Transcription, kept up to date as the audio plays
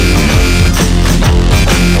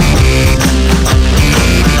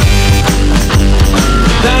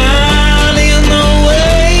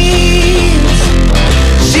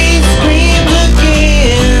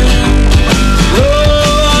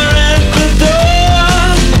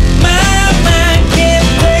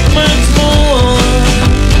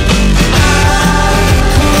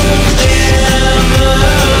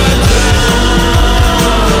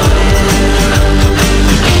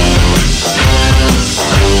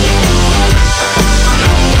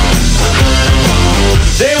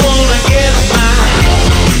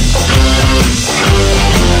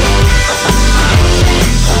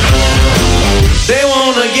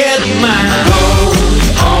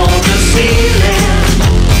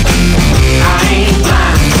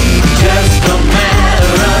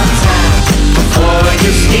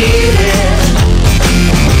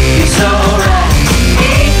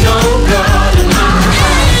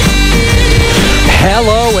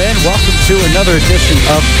and welcome to another edition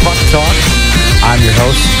of Puck Talk. I'm your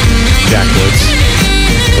host, Jack Woods,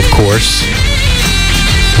 of course.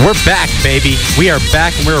 We're back, baby. We are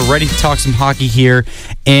back, and we're ready to talk some hockey here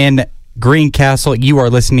in Greencastle. You are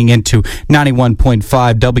listening into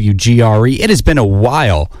 91.5 WGRE. It has been a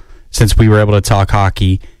while since we were able to talk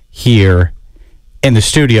hockey here in the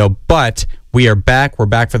studio, but we are back. We're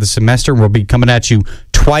back for the semester, and we'll be coming at you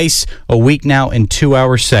twice a week now in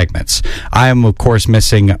 2-hour segments. I am, of course,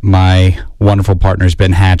 missing my wonderful partners,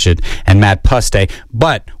 Ben Hatchett and Matt Puste,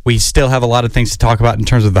 but we still have a lot of things to talk about in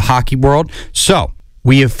terms of the hockey world. So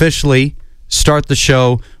we officially start the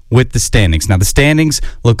show with the standings. Now, the standings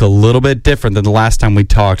look a little bit different than the last time we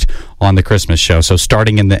talked on the Christmas show. So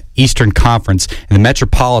starting in the Eastern Conference, in the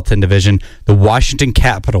Metropolitan Division, the Washington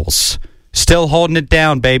Capitals still holding it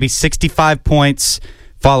down, baby. 65 points,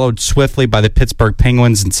 followed swiftly by the Pittsburgh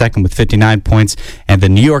Penguins in second with 59 points, and the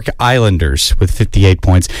New York Islanders with 58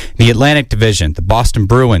 points. In the Atlantic Division, the Boston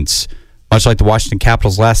Bruins, much like the Washington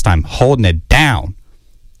Capitals last time, holding it down,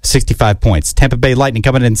 65 points. Tampa Bay Lightning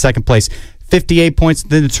coming in second place, 58 points,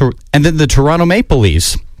 and then the Toronto Maple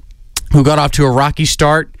Leafs, who got off to a rocky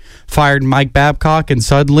start, fired Mike Babcock, and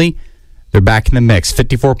suddenly they're back in the mix.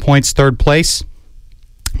 54 points, third place.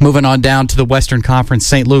 Moving on down to the Western Conference,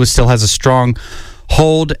 St. Louis still has a strong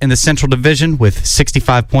hold in the Central Division with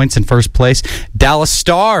 65 points in first place. Dallas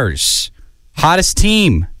Stars, hottest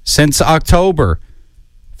team since October,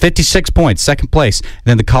 56 points, second place. And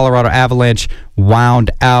then the Colorado Avalanche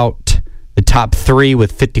wound out the top three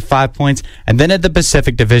with 55 points. And then at the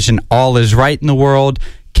Pacific Division, all is right in the world.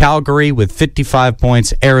 Calgary with 55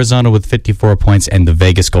 points, Arizona with 54 points, and the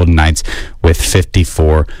Vegas Golden Knights with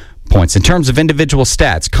 54 points. In terms of individual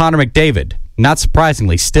stats, Connor McDavid, not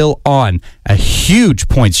surprisingly, still on a huge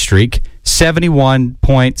point streak, 71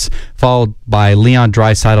 points, followed by Leon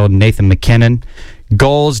Draisaitl and Nathan McKinnon.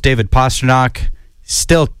 Goals, David Pastrnak,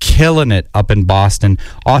 still killing it up in Boston.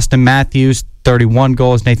 Austin Matthews, 31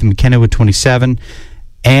 goals, Nathan McKinnon with 27.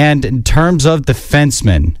 And in terms of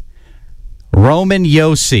defensemen, Roman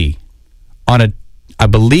Josi on I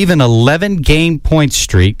believe, an 11-game point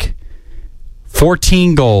streak,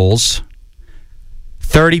 14 goals,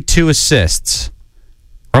 32 assists.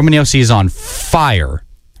 Roman Josi is on fire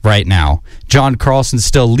right now. John Carlson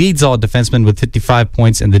still leads all defensemen with 55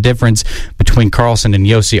 points, and the difference between Carlson and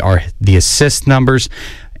Josi are the assist numbers.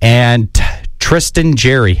 And Tristan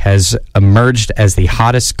Jarry has emerged as the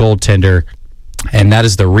hottest goaltender, and that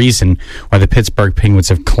is the reason why the Pittsburgh Penguins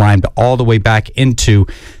have climbed all the way back into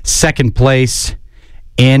second place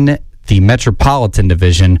in the Metropolitan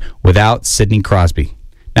Division without Sidney Crosby.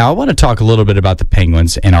 Now, I want to talk a little bit about the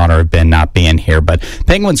Penguins in honor of Ben not being here, but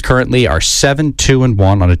Penguins currently are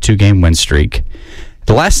 7-2-1 on a 2-game win streak.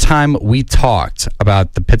 The last time we talked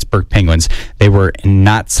about the Pittsburgh Penguins, they were in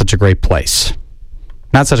not such a great place.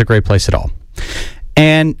 Not such a great place at all.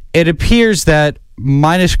 And it appears that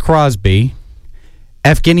minus Crosby,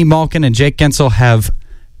 Evgeny Malkin and Jake Gensel have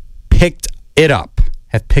picked it up.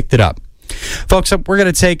 Folks, we're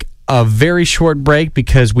going to take a very short break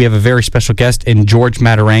because we have a very special guest in George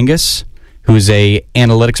Matarangas, who is a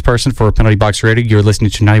analytics person for Penalty Box Radio. You're listening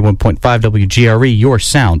to 91.5 WGRE, your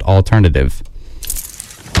sound alternative.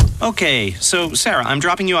 Okay, so Sarah, I'm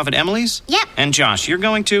dropping you off at Emily's? Yep. And Josh, you're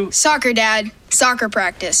going to? Soccer, Dad. Soccer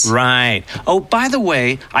practice. Right. Oh, by the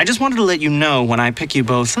way, I just wanted to let you know when I pick you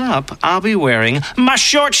both up, I'll be wearing my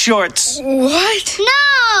short shorts. What?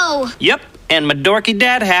 No! Yep, and my dorky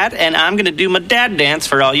dad hat, and I'm going to do my dad dance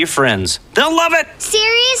for all your friends. They'll love it!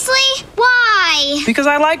 Seriously? Why? Because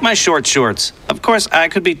I like my short shorts. Of course, I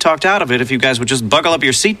could be talked out of it if you guys would just buckle up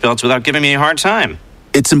your seatbelts without giving me a hard time.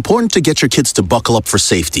 It's important to get your kids to buckle up for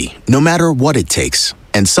safety, no matter what it takes.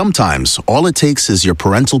 And sometimes, all it takes is your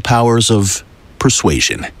parental powers of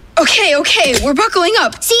persuasion. Okay, we're buckling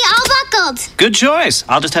up. See, all buckled. Good choice.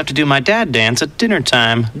 I'll just have to do my dad dance at dinner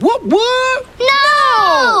time. What?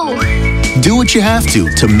 No! Do what you have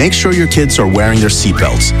to make sure your kids are wearing their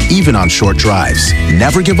seatbelts, even on short drives.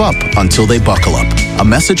 Never give up until they buckle up. A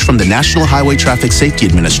message from the National Highway Traffic Safety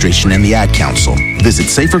Administration and the Ad Council. Visit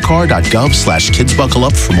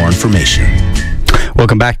safercar.gov/kidsbuckleup for more information.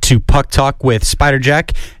 Welcome back to Puck Talk with Spider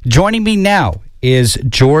Jack. Joining me now is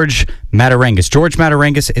George Matarangas. George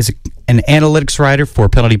Matarangas is an analytics writer for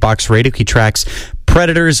Penalty Box Radio. He tracks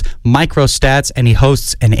Predators, microstats, and he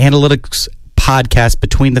hosts an analytics podcast,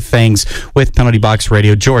 Between the Fangs, with Penalty Box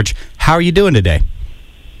Radio. George, how are you doing today?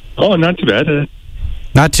 Oh, not too bad.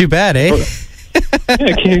 Not too bad, eh?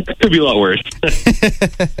 It could be a lot worse.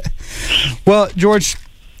 Well, George,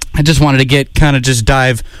 I just wanted to just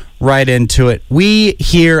dive right into it. We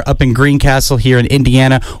here up in Greencastle, here in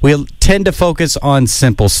Indiana, we tend to focus on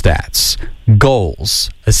simple stats: goals,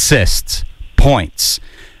 assists, points.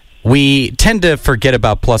 We tend to forget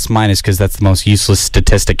about plus minus because that's the most useless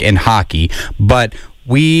statistic in hockey, but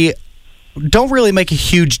we don't really make a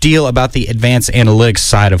huge deal about the advanced analytics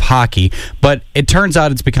side of hockey, but it turns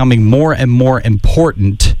out it's becoming more and more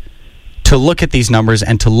important to look at these numbers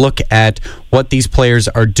and to look at what these players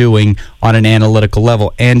are doing on an analytical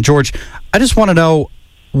level. And George, I just want to know,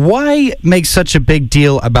 why make such a big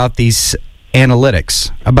deal about these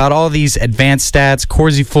analytics, about all these advanced stats,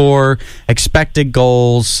 Corsi 4, expected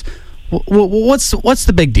goals? What's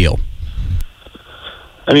the big deal?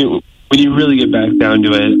 I mean, when you really get back down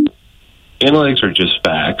to it, analytics are just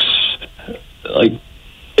facts. Like,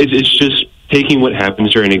 it's just taking what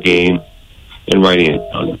happens during a game and writing it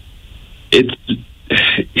down. It's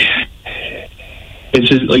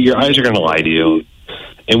just like your eyes are going to lie to you.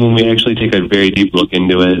 And when we actually take a very deep look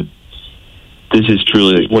into it, this is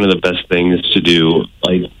truly one of the best things to do,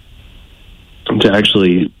 like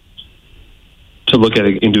to look at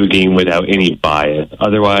it into a game without any bias.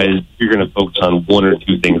 Otherwise, you're going to focus on one or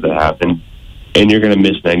two things that happen, and you're going to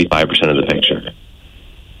miss 95% of the picture.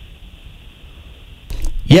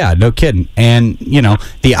 Yeah, no kidding. And,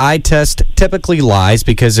 the eye test typically lies,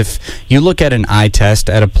 because if you look at an eye test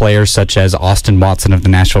at a player such as Austin Watson of the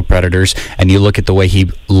Nashville Predators, and you look at the way he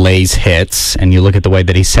lays hits, and you look at the way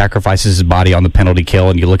that he sacrifices his body on the penalty kill,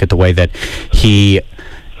 and you look at the way that he,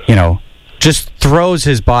 just throws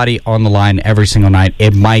his body on the line every single night,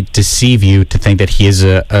 it might deceive you to think that he is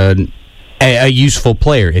a useful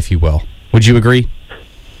player, if you will. Would you agree?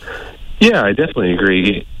 Yeah, I definitely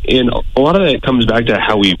agree. And a lot of that comes back to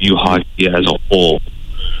how we view hockey as a whole.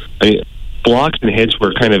 I mean, blocks and hits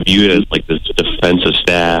were kind of viewed as like this defensive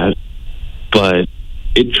stat, but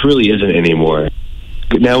it truly isn't anymore.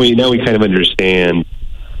 Now we kind of understand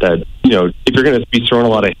that, if you're going to be throwing a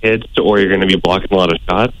lot of hits or you're going to be blocking a lot of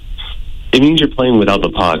shots, it means you're playing without the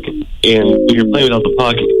puck. And when you're playing without the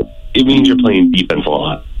puck, it means you're playing defense a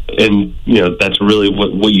lot. And, that's really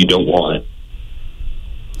what you don't want.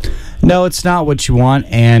 No, it's not what you want,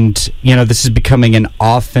 and, this is becoming an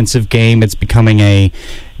offensive game. It's becoming a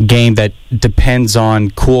game that depends on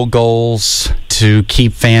cool goals to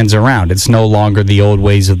keep fans around. It's no longer the old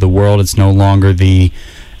ways of the world. It's no longer the,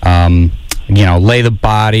 lay the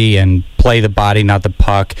body and play the body, not the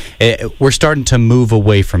puck. We're starting to move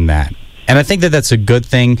away from that. And I think that that's a good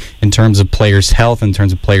thing in terms of players' health, in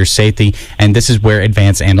terms of player safety, and this is where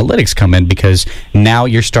advanced analytics come in, because now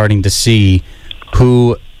you're starting to see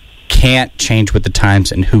who can't change with the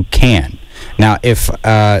times and who can. Now, if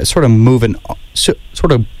sort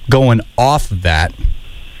of going off of that,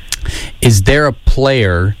 is there a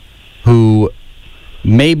player who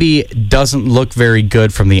maybe doesn't look very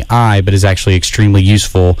good from the eye, but is actually extremely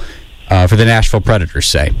useful for the Nashville Predators,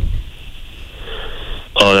 say?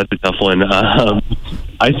 Oh, that's a tough one.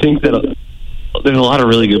 I think that there's a lot of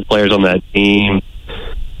really good players on that team.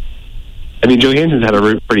 I mean, Johansson's had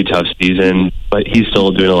a pretty tough season, but he's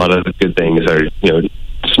still doing a lot of good things that are,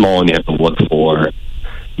 small and you have to look for.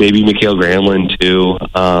 Maybe Mikael Granlund, too.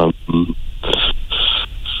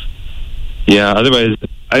 Otherwise,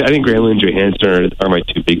 I think Granlund and Johansson are my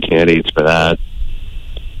two big candidates for that.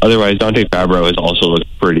 Otherwise, Dante Fabro has also looked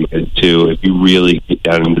pretty good, too, if you really get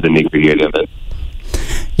down into the nitty-gritty of it.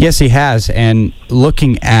 Yes, he has. And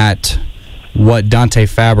looking at what Dante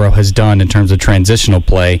Fabro has done in terms of transitional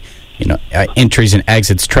play, entries and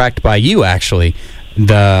exits tracked by you, actually.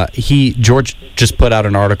 George just put out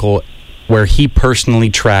an article where he personally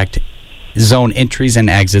tracked zone entries and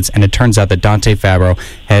exits, and it turns out that Dante Fabro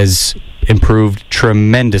has improved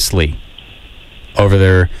tremendously over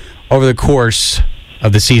the course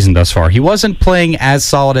of the season thus far. He wasn't playing as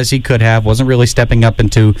solid as he could have, wasn't really stepping up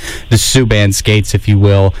into the Subban skates, if you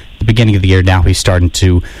will, at the beginning of the year. Now he's starting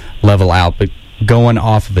to level out, but going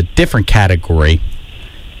off of a different category,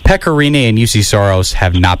 Pekka Rinne and Juuse Saros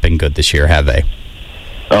have not been good this year, have they?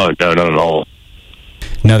 Oh, no, not at all.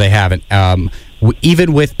 No, they haven't.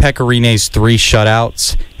 Even with Pekka Rinne's 3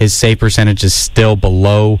 shutouts, his save percentage is still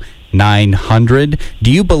below 900.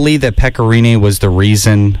 Do you believe that Pekka Rinne was the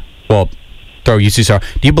reason... Well, throw Juuse Saros.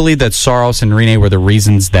 Do you believe that Saros and Rinne were the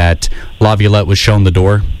reasons that Laviolette was shown the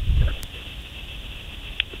door?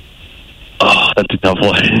 Oh, that's a tough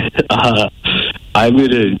one. I'm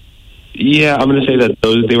gonna say that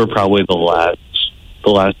they were probably the last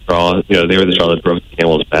straw. They were the straw that broke the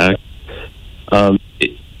camel's back.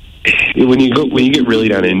 When you get really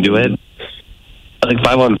down into it, like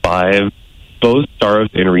 5-on-5, both Saros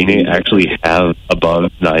and Rinne actually have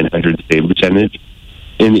above 900 save percentage,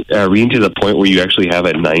 reading to the point where you actually have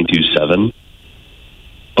a 9-7.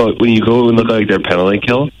 But when you go and look at their penalty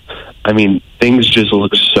kill, I mean, things just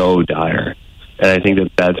look so dire. And I think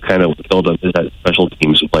that's kind of what killed them, is that special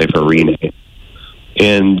teams play for Rene.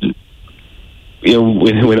 And,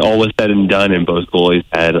 when all was said and done and both goalies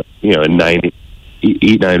had, a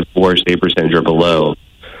 8.94 save percentage or below,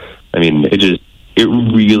 I mean, it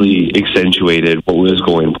really accentuated what was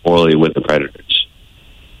going poorly with the Predators.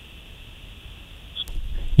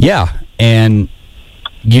 Yeah, and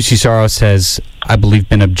UC Saros has, I believe,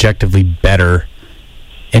 been objectively better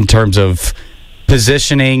in terms of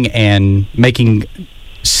positioning and making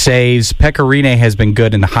saves. Pekka Rinne has been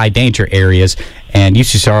good in the high danger areas, and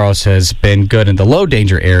UC Saros has been good in the low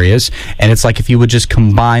danger areas. And it's like if you would just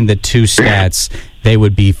combine the two stats, they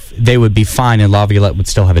would be fine, and Laviolette would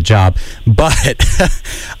still have a job. But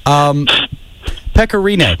Pekka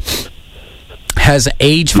Rinne, has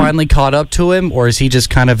age finally caught up to him, or is he just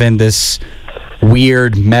kind of in this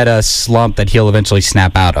weird meta slump that he'll eventually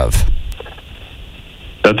snap out of?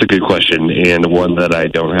 That's a good question, and one that I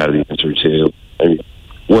don't have the answer to. I mean,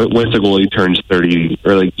 once a goalie turns 30,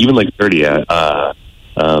 or even 30, there's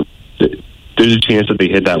a chance that they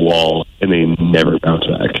hit that wall and they never bounce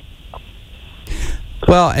back.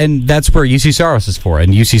 Well, and that's where UC Saros is for,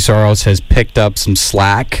 and UC Saros has picked up some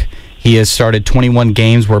slack. He has started 21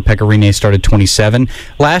 games where Pekka Rinne started 27.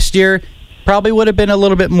 Last year, probably would have been a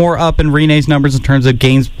little bit more up in Rinne's numbers in terms of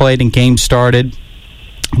games played and games started.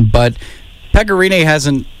 But Pekka Rinne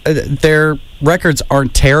hasn't... their records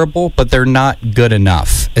aren't terrible, but they're not good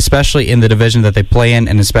enough, especially in the division that they play in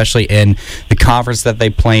and especially in the conference that they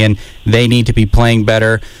play in. They need to be playing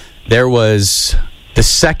better. There was the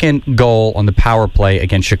second goal on the power play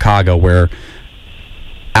against Chicago where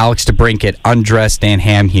Alex DeBrincat undressed Dan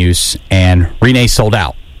Hamhuis, and Rinne sold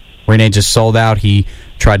out. Rinne just sold out. He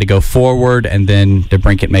tried to go forward, and then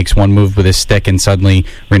DeBrincat makes one move with his stick, and suddenly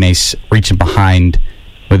Rinne's reaching behind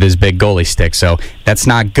with his big goalie stick. So that's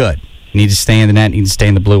not good. Need to stay in the net, need to stay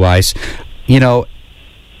in the blue ice.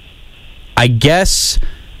 I guess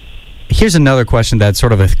here's another question that's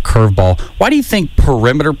sort of a curveball. Why do you think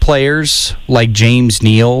perimeter players like James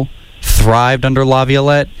Neal thrived under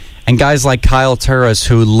Laviolette, and guys like Kyle Turris,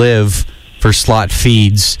 who live for slot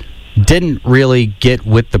feeds, didn't really get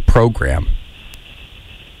with the program?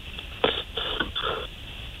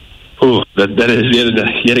 Ooh, that is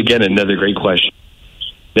yet again another great question.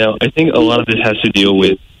 Now, I think a lot of this has to deal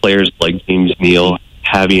with players like James Neal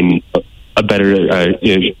having a better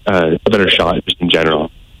shot just in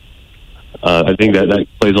general. I think that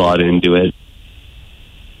plays a lot into it.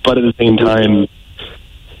 But at the same time,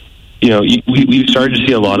 we've started to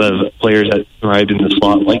see a lot of players that thrived in the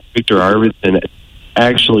slot, like Victor Arvidsson,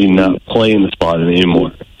 actually not play in the slot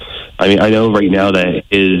anymore. I mean, I know right now that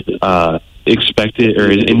his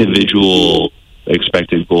his individual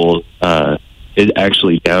expected goals is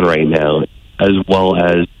actually down right now, as well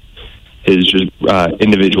as his just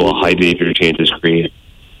individual high danger chances created.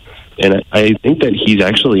 And I think that he's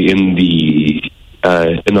actually in the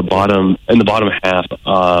bottom half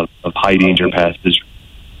of high danger passes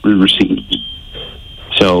received.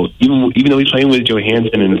 So even though he's playing with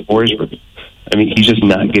Johansson and Forsberg, I mean, he's just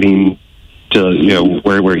not getting to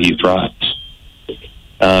where he thrives.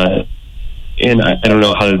 And I don't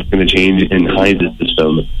know how that's going to change in Hines'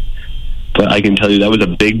 system, but I can tell you that was a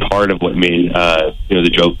big part of what made the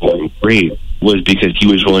Joe Thornton great, was because he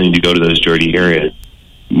was willing to go to those dirty areas.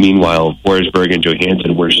 Meanwhile, Forsberg and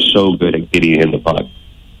Johansson were so good at getting in the puck.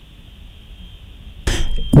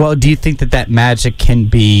 Well, do you think that magic can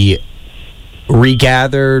be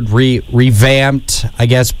regathered, revamped, I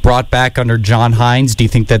guess, brought back under John Hines? Do you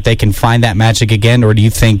think that they can find that magic again, or do you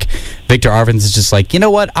think Victor Arvidsson is just like, you know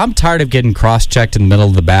what, I'm tired of getting cross-checked in the middle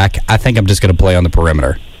of the back. I think I'm just going to play on the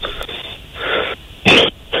perimeter.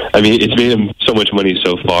 I mean, it's made him so much money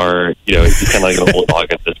so far. He's kind of like an old dog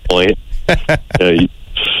at this point.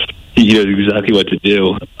 He knows exactly what to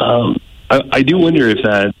do. I do wonder if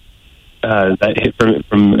that hit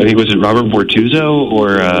from I think, was it Robert Bortuzzo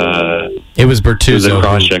or it was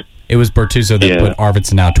Bortuzzo. It was Bortuzzo that put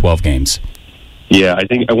Arvidsson out 12 games. Yeah,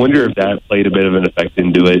 I wonder if that played a bit of an effect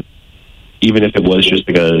into it, even if it was just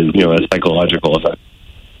like a psychological effect.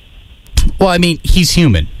 Well, I mean, he's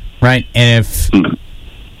human, right? And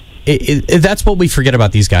if that's what we forget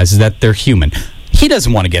about these guys, is that they're human. He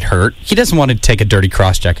doesn't want to get hurt. He doesn't want to take a dirty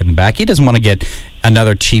cross-check in the back. He doesn't want to get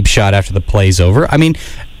another cheap shot after the play's over. I mean,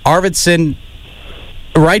 Arvidsson,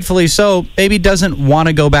 rightfully so, maybe doesn't want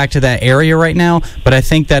to go back to that area right now, but I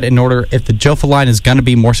think that if the Jofa line is going to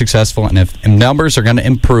be more successful and if numbers are going to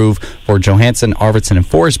improve for Johansson, Arvidsson, and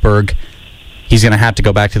Forsberg, he's going to have to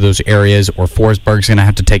go back to those areas, or Forsberg's going to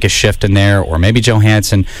have to take a shift in there, or maybe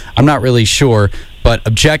Johansson. I'm not really sure. But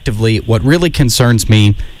objectively, what really concerns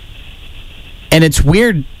me, and it's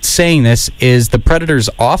weird saying this, is the Predators'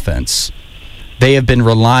 offense. They have been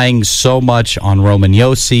relying so much on Roman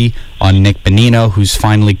Josi, on Nick Bonino, who's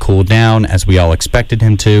finally cooled down, as we all expected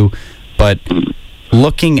him to. But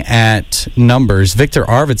looking at numbers, Victor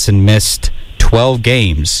Arvidsson missed 12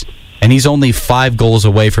 games, and he's only 5 goals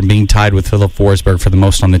away from being tied with Philip Forsberg for the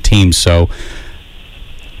most on the team. So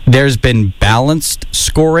there's been balanced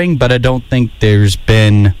scoring, but I don't think there's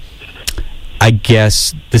been, I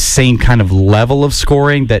guess, the same kind of level of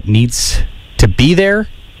scoring that needs to be there.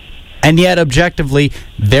 And yet, objectively,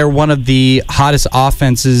 they're one of the hottest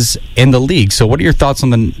offenses in the league. So what are your thoughts on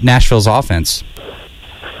the Nashville's offense?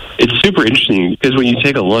 It's super interesting because when you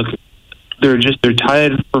take a look, they're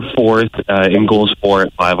tied for fourth in goals for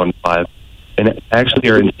at 5-on-5, and actually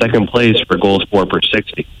are in second place for goals for per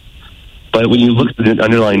 60. But when you look at the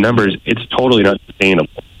underlying numbers, it's totally not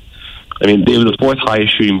sustainable. I mean, they have the fourth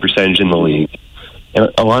highest shooting percentage in the league, and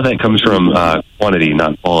a lot of that comes from quantity,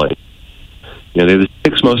 not quality. You know, they have the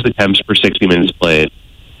 6th most attempts per 60 minutes played,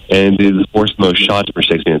 and they have the 4th most shots per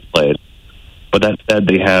 60 minutes played. But that said,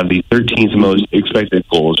 they have the 13th most expected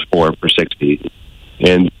goals for per 60,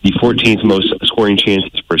 and the 14th most scoring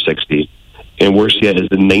chances per 60. And worse yet is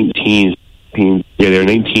the 19th team. Yeah, they're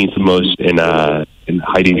 19th most in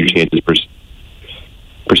high danger chances per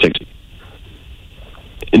 60.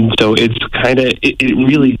 And so it's kind of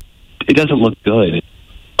it doesn't look good.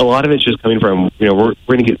 A lot of it's just coming from, you know, we're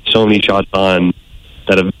going to get so many shots on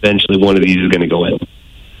that eventually one of these is going to go in.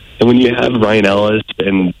 And when you have Ryan Ellis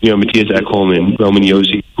and, you know, Matthias Ekholm and Roman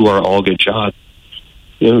Josi, who are all good shots,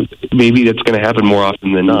 you know, maybe that's going to happen more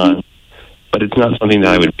often than not. But it's not something that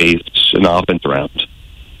I would base an offense around.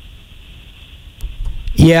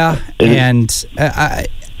 Yeah, and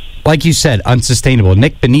like you said, unsustainable.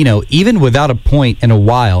 Nick Bonino, even without a point in a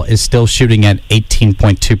while, is still shooting at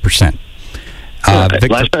 18.2%.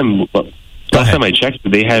 Last time I checked,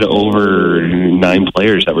 they had over 9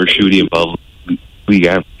 players that were shooting above league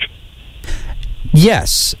average.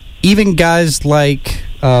 Yes, even guys like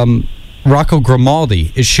Rocco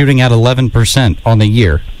Grimaldi is shooting at 11% on the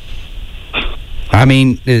year. I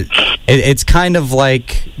mean, it's kind of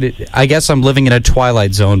like, I guess I'm living in a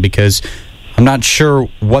twilight zone because I'm not sure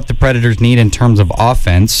what the Predators need in terms of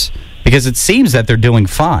offense, because it seems that they're doing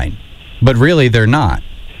fine, but really they're not.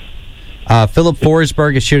 Philip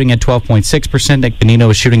Forsberg is shooting at 12.6%. Nick Bonino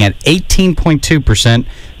is shooting at 18.2%.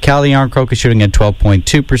 Calle Jarnkrok is shooting at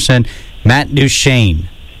 12.2%. Matt Duchene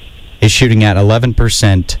is shooting at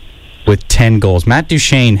 11% with 10 goals. Matt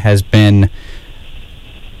Duchene has been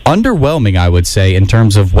underwhelming, I would say, in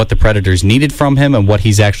terms of what the Predators needed from him and what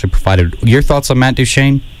he's actually provided. Your thoughts on Matt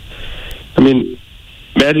Duchene? I mean,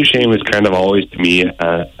 Matt Duchene was kind of always, to me,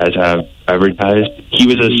 as I've advertised,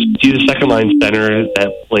 he's a second-line center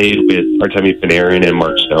that played with Artemi Panarin and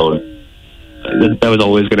Mark Stone. That was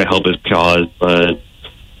always going to help his cause, but,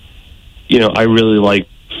 you know, I really like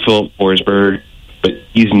Philip Forsberg, but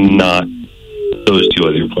he's not those two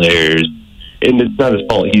other players. And it's not his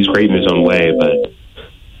fault. He's great in his own way, but,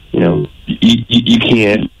 you know, you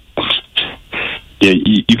can't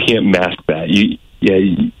you can't mask that. You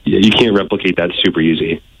can't replicate that super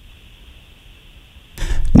easy.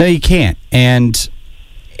 No, you can't. And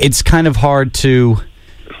it's kind of hard to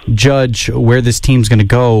judge where this team's going to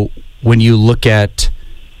go when you look at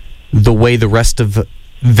the way the rest of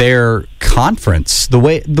their conference, the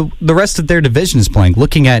way the rest of their division is playing.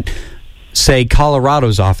 Looking at, say,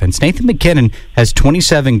 Colorado's offense, Nathan MacKinnon has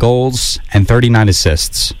 27 goals and 39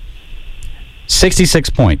 assists, 66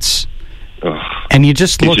 points. Ugh, and you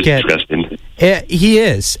just look at... disgusting. He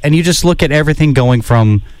is. And you just look at everything going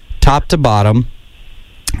from top to bottom,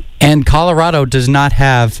 and Colorado does not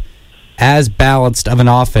have as balanced of an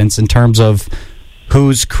offense in terms of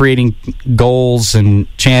who's creating goals and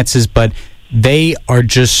chances, but they are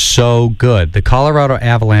just so good. The Colorado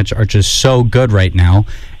Avalanche are just so good right now.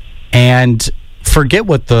 And forget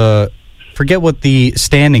what the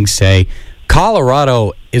standings say.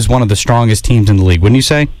 Colorado is one of the strongest teams in the league, wouldn't you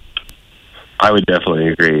say? I would definitely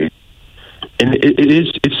agree. And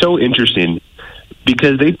it's so interesting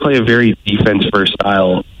because they play a very defense-first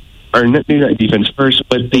style. Or maybe not defense-first,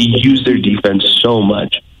 but they use their defense so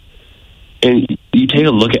much. And you take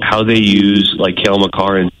a look at how they use, like, Cale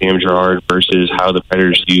Makar and Sam Girard versus how the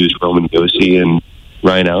Predators use Roman Josi and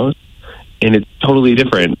Ryan Ellis. And it's totally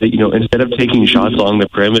different. You know, instead of taking shots along the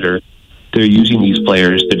perimeter, they're using these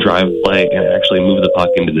players to drive play and actually move the puck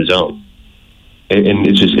into the zone. And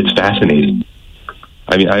it's fascinating.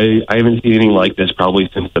 I mean, I haven't seen anything like this probably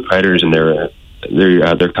since the Predators in their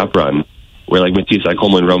their cup run, where like Matthias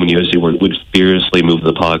Ekholm and Roman Josi would fiercely move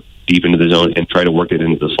the puck deep into the zone and try to work it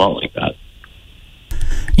into the slot like that.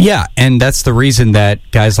 Yeah, and that's the reason that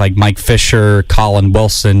guys like Mike Fisher, Colin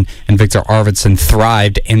Wilson, and Victor Arvidsson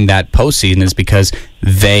thrived in that postseason, is because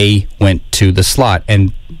they went to the slot,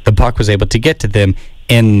 and the puck was able to get to them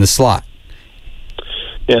in the slot.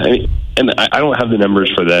 Yeah, I don't have the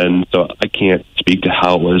numbers for then, so I can't speak to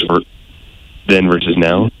how it was for then versus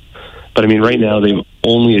now. But I mean, right now they've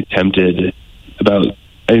only attempted about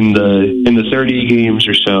in the 30 games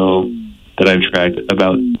or so that I've tracked,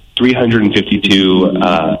 about 352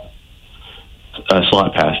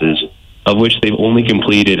 slot passes, of which they've only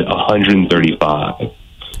completed 135.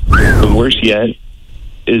 And worse yet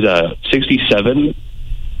is 67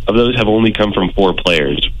 of those have only come from 4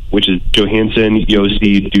 players, which is Johansson,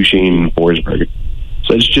 Josi, Duchesne, and Forsberg.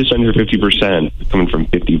 So it's just under 50% coming from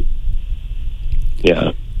 50.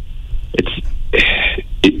 Yeah,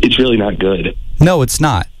 it's really not good. No, it's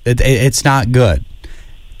not. It's not good.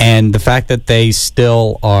 And the fact that they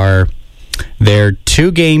still they're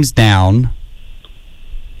 2 games down,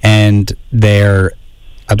 and they're,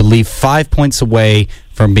 I believe, 5 points away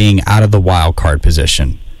from being out of the wild card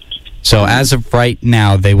position. So as of right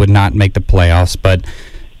now, they would not make the playoffs. But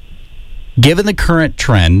given the current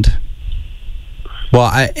trend,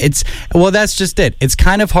 that's just it. It's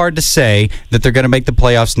kind of hard to say that they're going to make the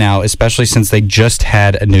playoffs now, especially since they just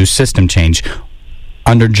had a new system change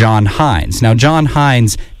under John Hines. Now, John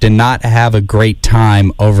Hines did not have a great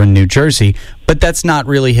time over in New Jersey, but that's not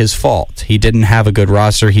really his fault. He didn't have a good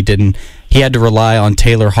roster. He had to rely on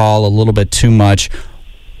Taylor Hall a little bit too much.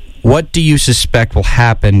 What do you suspect will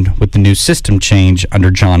happen with the new system change under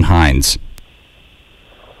John Hines?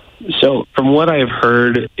 So, from what I've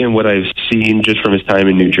heard and what I've seen just from his time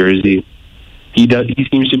in New Jersey, he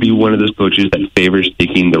seems to be one of those coaches that favors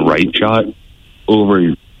taking the right shot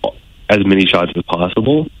over as many shots as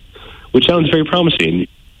possible, which sounds very promising.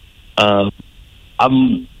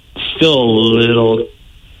 I'm still a little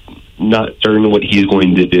not certain what he's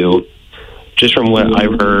going to do. Just from what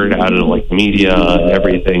I've heard out of like media and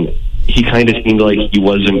everything, he kind of seemed like he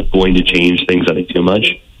wasn't going to change things too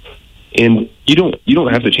much. And you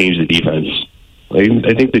don't have to change the defense.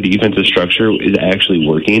 I think the defensive structure is actually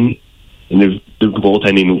working, and the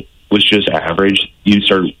goaltending was just average. You'd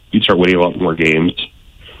start winning a lot more games.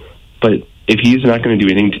 But if he's not going to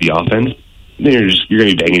do anything to the offense, then you're going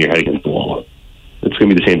to be banging your head against the wall. It's going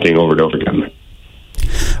to be the same thing over and over again.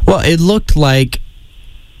 Well, it looked like,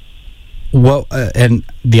 and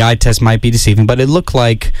the eye test might be deceiving, but it looked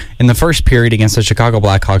like in the first period against the Chicago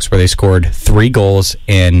Blackhawks, where they scored 3 goals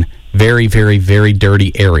in very, very, very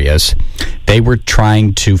dirty areas, they were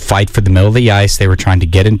trying to fight for the middle of the ice. They were trying to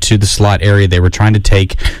get into the slot area. They were trying to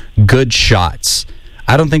take good shots.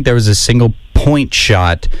 I don't think there was a single point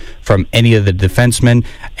shot from any of the defensemen.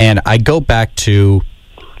 And I go back to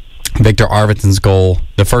Victor Arvidsson's goal,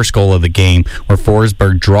 the first goal of the game, where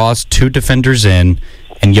Forsberg draws 2 defenders in,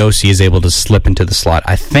 and Josi is able to slip into the slot.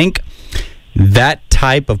 I think that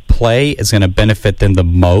type of play is going to benefit them the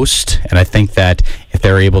most, and I think that if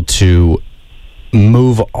they're able to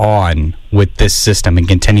move on with this system and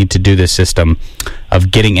continue to do this system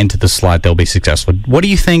of getting into the slot, they'll be successful. What do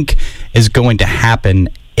you think is going to happen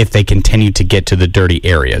if they continue to get to the dirty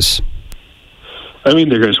areas? I mean,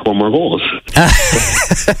 they're going to score more goals.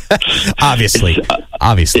 Obviously.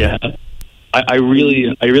 Yeah. I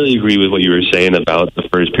really agree with what you were saying about the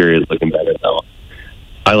first period looking better, though.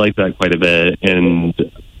 I like that quite a bit, and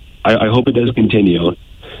I hope it does continue.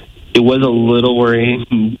 It was a little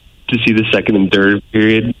worrying to see the second and third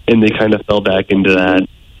period, and they kind of fell back into that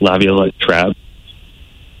Laviolette trap.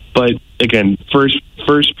 But again, first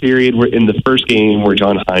period, we're in the first game where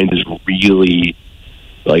John Hines is really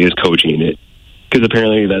is coaching it, because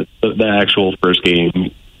apparently that the actual first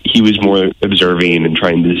game he was more observing and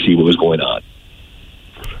trying to see what was going on,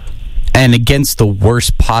 and against the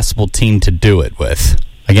worst possible team to do it with,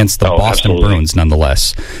 against the Boston absolutely. Bruins,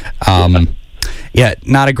 nonetheless. Yeah,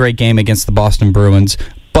 not a great game against the Boston Bruins,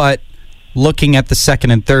 but looking at the second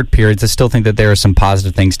and third periods, I still think that there are some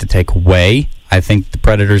positive things to take away. I think the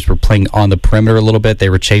Predators were playing on the perimeter a little bit. They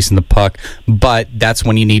were chasing the puck, but that's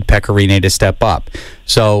when you need Pekka Rinne to step up.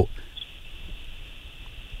 So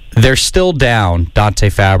they're still down Dante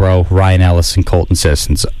Fabro, Ryan Ellis, and Colton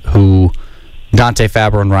Sissons, who Dante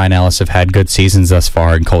Fabro and Ryan Ellis have had good seasons thus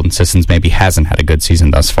far, and Colton Sissons maybe hasn't had a good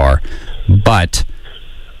season thus far. But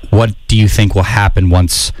what do you think will happen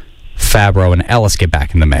once Fabro and Ellis get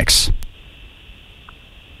back in the mix?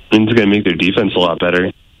 And it's going to make their defense a lot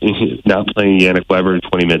better. Not playing Yannick Weber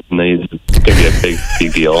 20 minutes a night is going to be a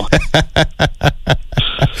big deal.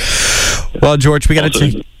 Well, George, we have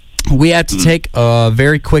to take a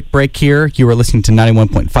very quick break here. You are listening to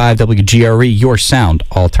 91.5 WGRE, your sound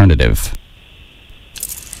alternative.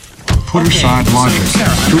 Put aside logic.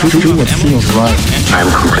 Do what feels right. I'm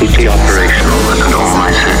completely operational and all my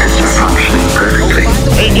circuits are functioning perfectly.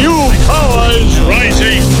 A new power is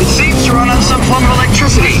rising. It seems to run on some form of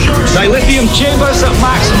electricity. Dilithium chambers at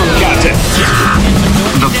maximum, Captain.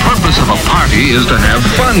 The purpose of a party is to have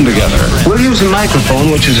fun together. We'll use a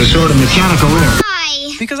microphone, which is a sort of mechanical ear.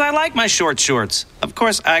 Why? Because I like my short shorts. Of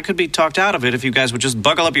course, I could be talked out of it if you guys would just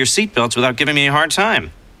buckle up your seatbelts without giving me a hard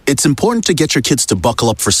time. It's important to get your kids to buckle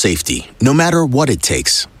up for safety, no matter what it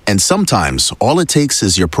takes. And sometimes, all it takes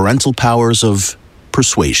is your parental powers of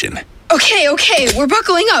persuasion. Okay, we're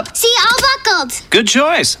buckling up. See, all buckled. Good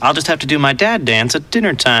choice. I'll just have to do my dad dance at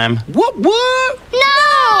dinner time. What?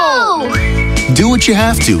 No! Do what you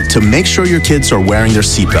have to make sure your kids are wearing their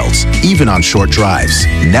seatbelts, even on short drives.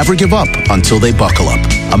 Never give up until they buckle up.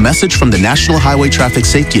 A message from the National Highway Traffic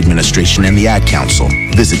Safety Administration and the Ad Council.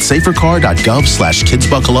 Visit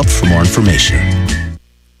safercar.gov/kidsbuckleup for more information.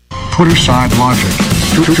 Put aside logic.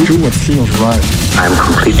 Do what feels right. I'm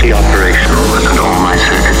completely operational and all my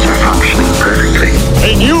circuits are functioning perfectly.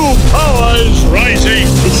 A new power is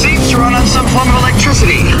rising. It seems to run on some form of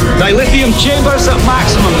electricity. Dilithium chambers at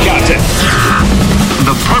maximum, Captain.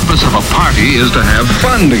 The purpose of a party is to have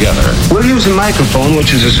fun together. We'll use a microphone,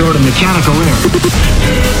 which is a sort of mechanical ear.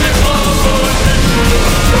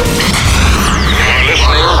 You're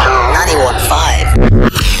listening to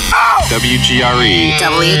 91.5. WGRE.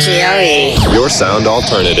 Your sound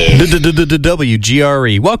alternative.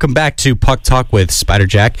 WGRE. Welcome back to Puck Talk with Spider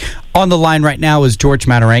Jack. On the line right now is George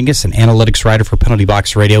Matarangas, an analytics writer for Penalty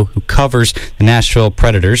Box Radio, who covers the Nashville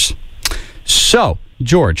Predators. So,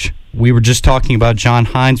 George, we were just talking about John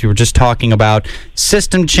Hines. We were just talking about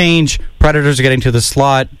system change. Predators are getting to the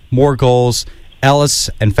slot, more goals. Ellis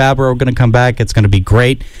and Fabro are going to come back. It's going to be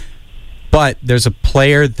great. But there's a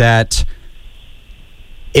player that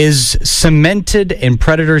is cemented in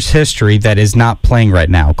Predators history that is not playing right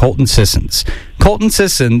now, Colton Sissons. Colton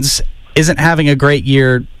Sissons isn't having a great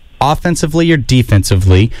year offensively or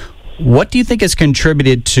defensively. What do you think has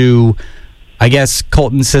contributed to, I guess,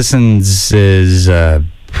 Colton Sissons'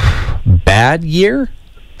 bad year?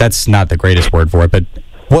 That's not the greatest word for it, but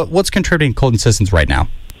what's contributing to Colton Sissons right now?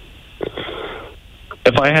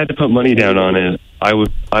 If I had to put money down on it, I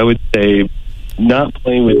would say not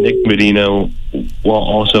playing with Nick Medino while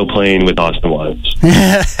also playing with Austin Watts.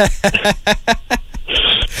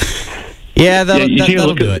 Yeah,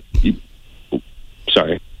 that'll do it.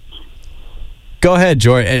 Sorry. Go ahead,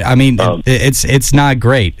 George. I mean, it's not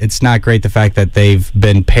great. It's not great, the fact that they've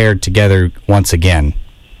been paired together once again.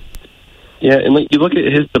 Yeah, and you look at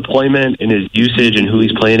his deployment and his usage and who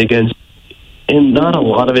he's playing against, and not a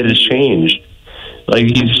lot of it has changed. Like,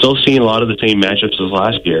 he's still seeing a lot of the same matchups as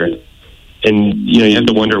last year. And, you have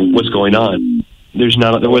to wonder what's going on. There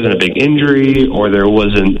wasn't a big injury, or there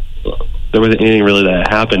wasn't anything really that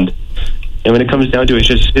happened. And when it comes down to it, it's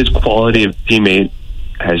just his quality of teammate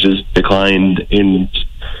has just declined, and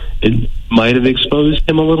it might have exposed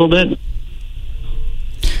him a little bit.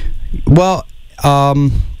 Well,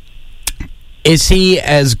 is he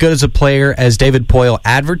as good as a player as David Poile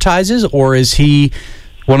advertises, or is he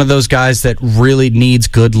one of those guys that really needs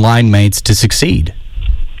good line mates to succeed?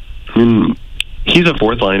 He's a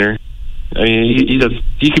fourth liner. I mean,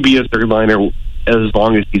 he could be a third liner as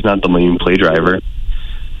long as he's not the main play driver.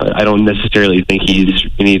 But I don't necessarily think he's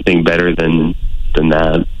anything better than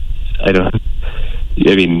that.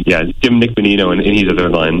 Give him Nick Bonino, and he's a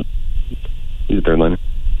third line. He's a third liner.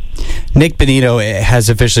 Nick Bonino has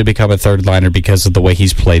officially become a third liner because of the way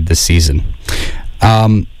he's played this season.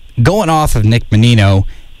 Going off of Nick Bonino,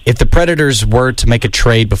 if the Predators were to make a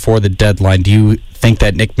trade before the deadline, do you think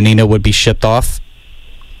that Nick Bonino would be shipped off?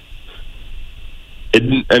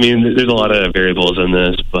 There's a lot of variables in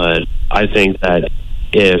this, but I think that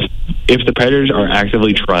if the Predators are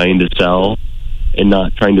actively trying to sell and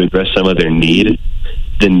not trying to address some of their need,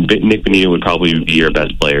 then Nick Bonino would probably be your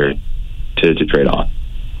best player to trade off.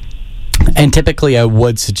 And typically I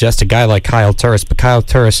would suggest a guy like Kyle Turris, but Kyle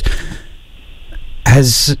Turris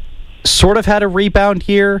has sort of had a rebound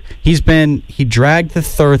here. He dragged the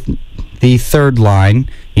third line.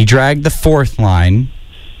 He dragged the fourth line.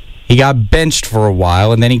 He got benched for a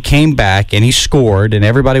while, and then he came back and he scored, and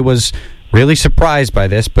everybody was really surprised by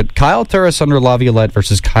this. But Kyle Turris under Laviolette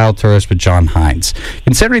versus Kyle Turris with John Hines.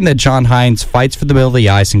 Considering that John Hines fights for the middle of the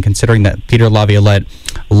ice, and considering that Peter Laviolette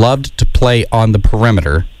loved to play on the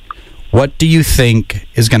perimeter, what do you think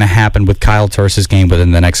is going to happen with Kyle Turris' game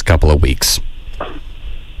within the next couple of weeks?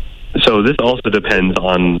 So this also depends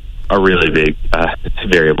on a really big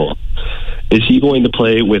variable. Is he going to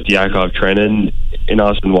play with Yakov Trenin and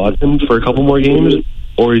Austin Watson for a couple more games,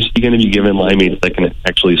 or is he going to be given line mates that can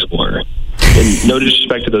actually score? And no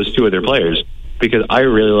disrespect to those two other players, because I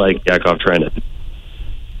really like Yakov Trenin.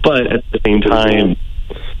 But at the same time,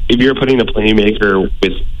 if you're putting a playmaker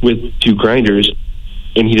with two grinders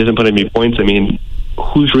and he doesn't put any points, I mean,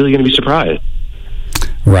 who's really going to be surprised?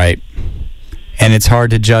 Right. And it's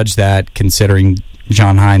hard to judge that considering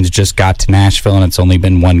John Hines just got to Nashville and it's only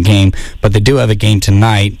been one game. But they do have a game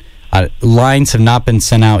tonight. Lines have not been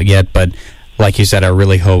sent out yet, but like you said, I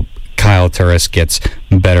really hope Kyle Turris gets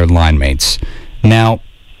better line mates. Now,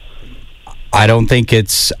 I don't think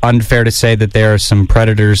it's unfair to say that there are some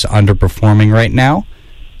Predators underperforming right now.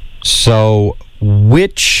 So,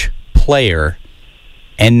 which player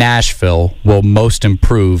in Nashville will most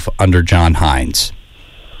improve under John Hines?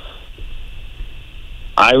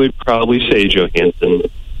 I would probably say Johansson.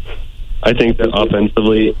 I think that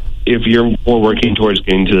offensively, if you're more working towards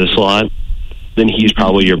getting to the slot, then he's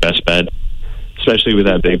probably your best bet, especially with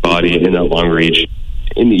that big body and that long reach.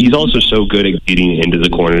 And he's also so good at getting into the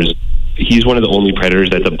corners. He's one of the only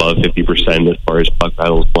Predators that's above 50% as far as puck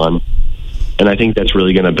battles won. And I think that's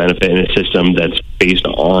really going to benefit in a system that's based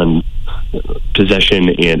on possession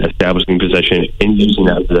and establishing possession and using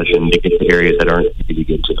that possession to get to areas that aren't easy to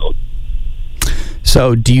get to.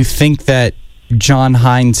 So do you think that John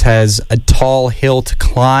Hines has a tall hill to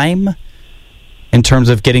climb in terms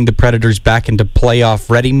of getting the Predators back into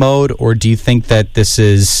playoff-ready mode, or do you think that this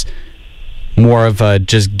is more of a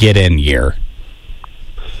just get-in year?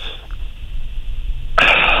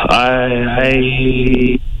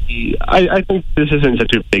 I think this isn't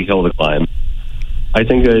such a big hill to climb. I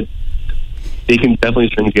think that they can definitely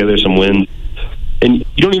string together some wins, and you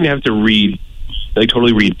don't even have to totally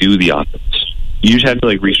redo the offense. You just have to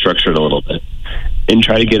restructure it a little bit and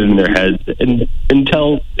try to get it in their heads and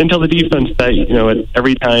tell the defense that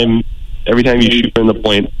every time you shoot from the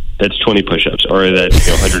point, that's 20 push-ups or that's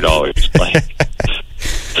 $100.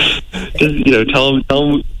 Just tell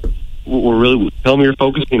them you're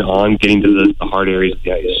focusing on getting to the hard areas of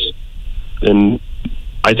the ice, and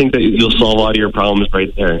I think that you'll solve a lot of your problems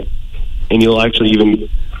right there, and you'll actually you can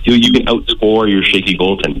outscore your shaky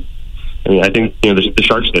goaltending. I mean, I think the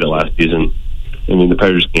Sharks did it last season. I mean, the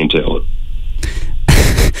Predators can too.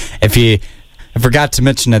 I forgot to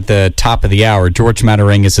mention at the top of the hour, George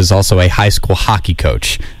Mataringas is also a high school hockey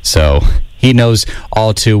coach, so he knows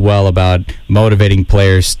all too well about motivating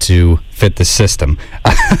players to fit the system.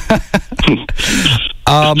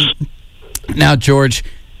 Now, George,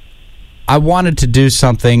 I wanted to do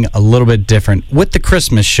something a little bit different. With the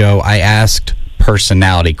Christmas show, I asked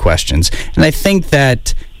personality questions, and I think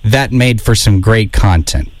that made for some great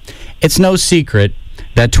content. It's no secret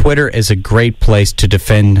that Twitter is a great place to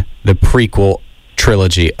defend the prequel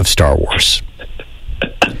trilogy of Star Wars.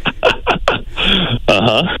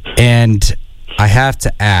 And I have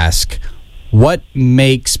to ask, what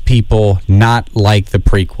makes people not like the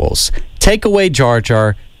prequels? Take away Jar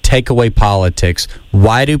Jar, take away politics.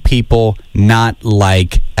 Why do people not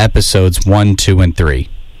like episodes 1, 2, and 3?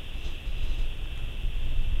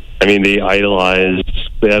 I mean, they idolize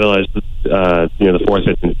the 4th,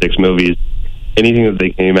 5th, and 6th movies. Anything that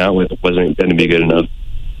they came out with wasn't going to be good enough.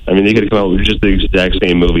 I mean, they could have come out with just the exact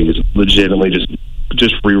same movies, legitimately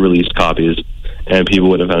just re-released copies, and people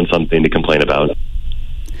would have found something to complain about.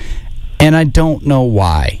 And I don't know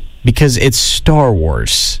why, because it's Star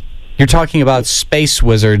Wars. You're talking about space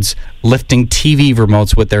wizards lifting TV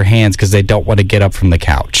remotes with their hands because they don't want to get up from the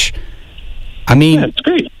couch. I mean, yeah, it's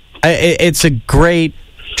great. It's a great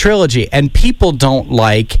trilogy, and people don't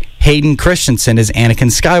like Hayden Christensen as Anakin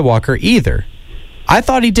Skywalker either. I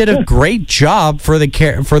thought he did a great job for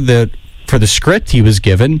the script he was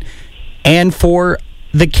given and for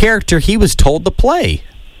the character he was told to play.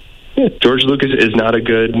 Yeah, George Lucas is not a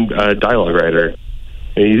good dialogue writer.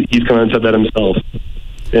 He's come out and said that himself.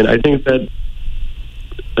 And I think that,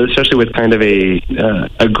 especially with kind of a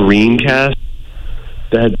green cast,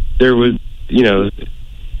 that there was,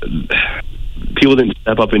 people didn't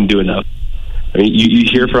step up and do enough. I mean, you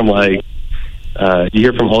hear from all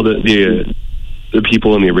the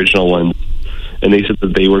people in the original ones, and they said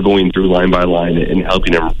that they were going through line by line and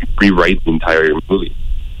helping them rewrite the entire movie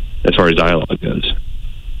as far as dialogue goes.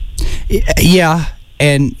 Yeah,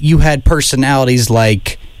 and you had personalities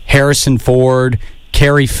like Harrison Ford,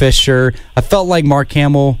 Carrie Fisher. I felt like Mark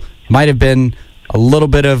Hamill might have been a little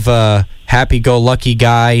bit of a happy-go-lucky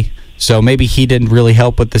guy, so maybe he didn't really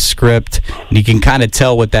help with the script. And you can kind of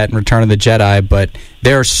tell with that in Return of the Jedi, but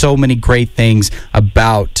there are so many great things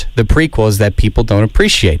about the prequels that people don't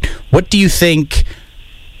appreciate. What do you think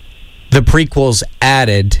the prequels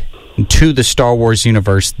added to the Star Wars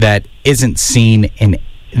universe that isn't seen in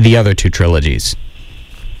the other two trilogies?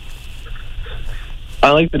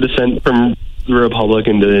 I like the descent from the Republic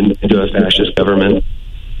into a fascist government.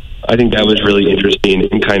 I think that was really interesting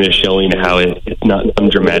and kind of showing how it's not some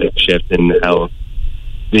dramatic shift in how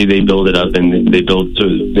they build it up and they build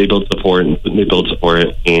support and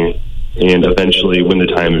eventually when the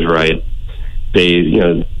time is right,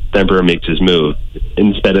 the Emperor makes his move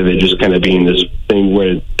instead of it just kind of being this thing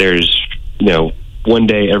where there's one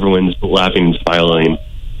day everyone's laughing and smiling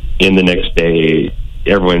and the next day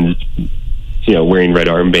everyone's wearing red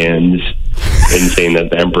armbands and saying that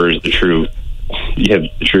the Emperor is the true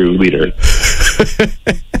leader.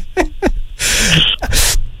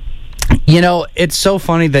 It's so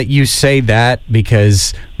funny that you say that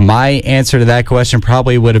because my answer to that question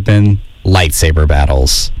probably would have been lightsaber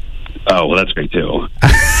battles. Oh, well, that's great too.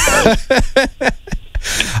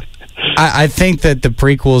 I think that the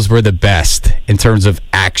prequels were the best in terms of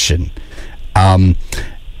action.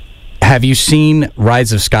 Have you seen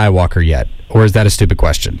Rise of Skywalker yet? Or is that a stupid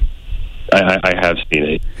question? I have seen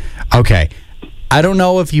it. Okay. I don't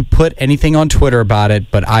know if you put anything on Twitter about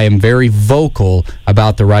it, but I am very vocal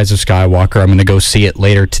about The Rise of Skywalker. I'm going to go see it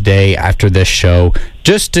later today after this show,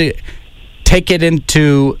 just to take it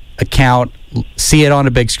into account, see it on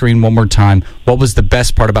a big screen one more time. What was the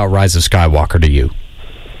best part about Rise of Skywalker to you?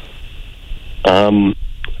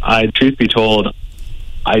 Truth be told,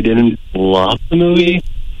 I didn't love the movie.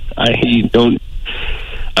 I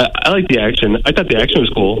like the action. I thought the action was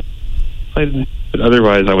cool. But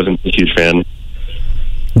otherwise, I wasn't a huge fan.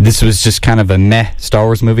 This was just kind of a meh Star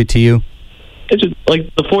Wars movie to you? It's just like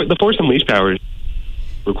the Force Unleashed powers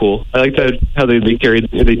were cool. I liked how they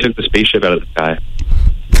took the spaceship out of the sky.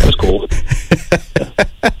 That was cool.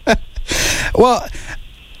 Well,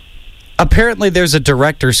 apparently there's a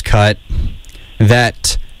director's cut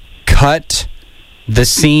that cut the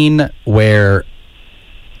scene where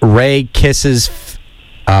Rey kisses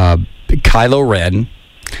Kylo Ren,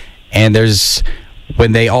 and there's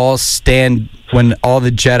when all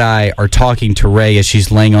the Jedi are talking to Rey as she's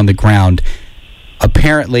laying on the ground.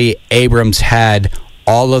 Apparently Abrams had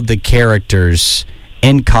all of the characters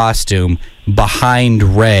in costume behind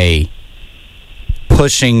Rey,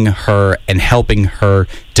 pushing her and helping her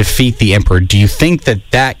defeat the Emperor. Do you think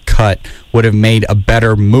that cut would have made a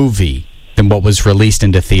better movie than what was released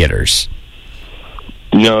into theaters?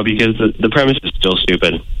 No, because the premise is still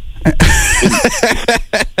stupid.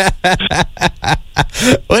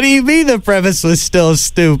 What do you mean the premise was still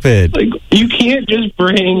stupid? Like, you can't just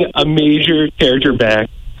bring a major character back.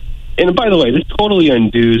 And by the way, this totally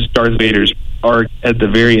undoes Darth Vader's arc at the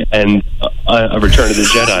very end of Return of the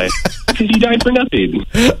Jedi because he died for nothing.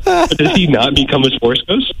 But does he not become a Force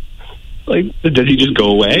ghost? Like, does he just go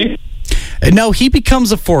away? No, he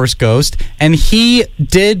becomes a Force ghost, and he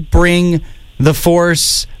did bring the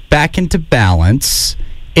Force back into balance.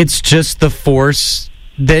 It's just the Force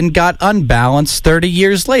then got unbalanced 30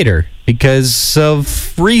 years later because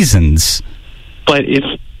of reasons. But if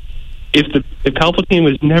Palpatine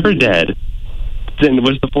was never dead, then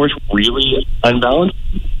was the Force really unbalanced?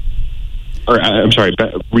 Or, I'm sorry,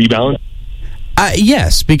 rebalanced?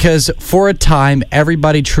 Yes, because for a time,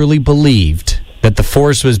 everybody truly believed that the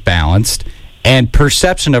Force was balanced, and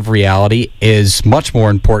perception of reality is much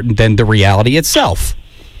more important than the reality itself.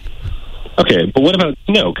 Okay, but what about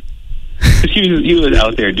Snoke? Because he was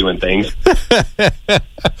out there doing things.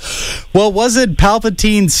 Well, wasn't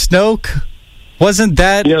Palpatine Snoke? Wasn't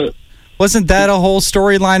that a whole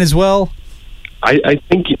storyline as well? I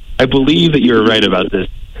believe that you're right about this,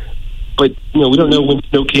 but we don't know when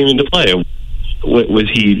Snoke came into play.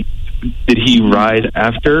 Did he rise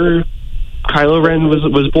after Kylo Ren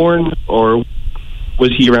was born, or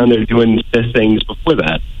was he around there doing Sith things before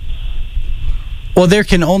that? Well, there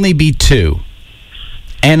can only be two.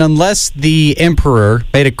 And unless the Emperor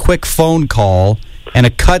made a quick phone call and a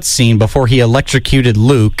cutscene before he electrocuted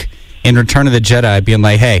Luke in Return of the Jedi, being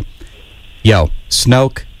like, hey, yo,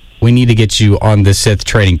 Snoke, we need to get you on the Sith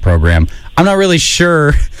training program. I'm not really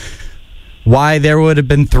sure why there would have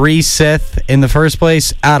been 3 Sith in the first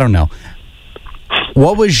place. I don't know.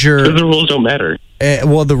 What was your... Because the rules don't matter.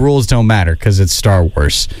 Well, the rules don't matter because it's Star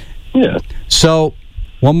Wars. Yeah. So,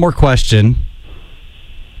 one more question.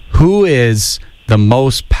 Who is the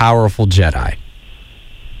most powerful Jedi?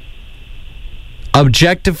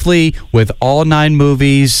 Objectively, with all 9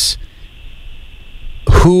 movies,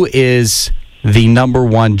 who is the number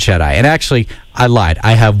one Jedi? And actually, I lied.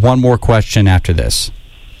 I have one more question after this.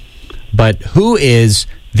 But who is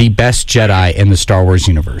the best Jedi in the Star Wars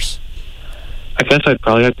universe? I guess I'd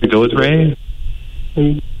probably have to go with Rey.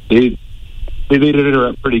 they did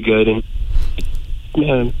it pretty good, and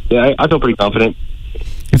I feel pretty confident.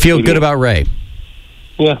 You feel good about Rey?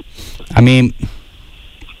 Yeah. I mean,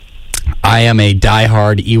 I am a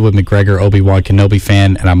diehard Ewan McGregor, Obi-Wan Kenobi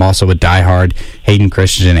fan, and I'm also a diehard Hayden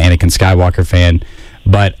Christensen, Anakin Skywalker fan.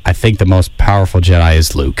 But I think the most powerful Jedi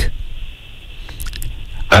is Luke.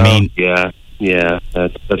 Yeah,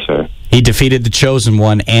 that's fair. He defeated the Chosen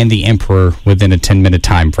One and the Emperor within a 10-minute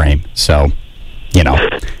time frame. So, you know.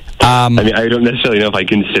 I mean, I don't necessarily know if I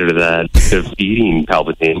consider that defeating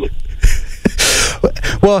Palpatine.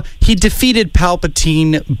 Well, he defeated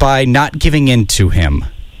Palpatine by not giving in to him.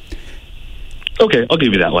 Okay, I'll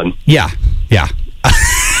give you that one. Yeah.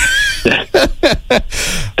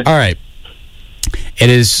 All right. It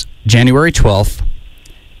is January 12th.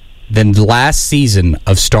 Then the last season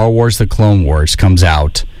of Star Wars The Clone Wars comes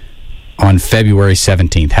out on February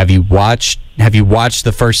 17th. Have you watched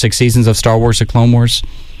the first 6 seasons of Star Wars The Clone Wars?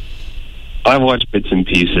 I've watched bits and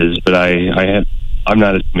pieces, but I'm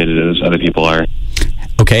not as committed as other people are.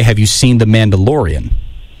 Okay, have you seen The Mandalorian?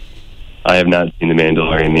 I have not seen The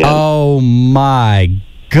Mandalorian yet. Oh my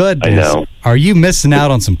goodness. I know. Are you missing out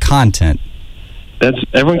on some content?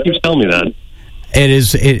 Everyone keeps telling me that.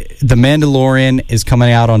 The Mandalorian is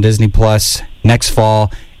coming out on Disney Plus next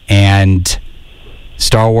fall, and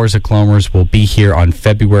Star Wars: The Clone Wars will be here on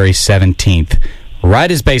February 17th,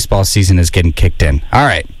 right as baseball season is getting kicked in. All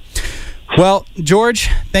right. Well, George,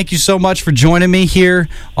 thank you so much for joining me here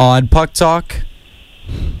on Puck Talk.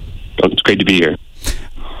 It's great to be here.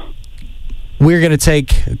 We're going to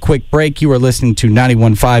take a quick break. You are listening to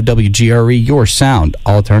 91.5 WGRE, your sound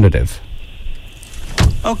alternative.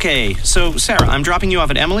 Okay, so Sarah, I'm dropping you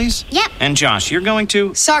off at Emily's? Yep. And Josh, you're going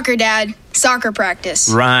to? Soccer, Dad. Soccer practice.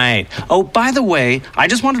 Right. Oh, by the way, I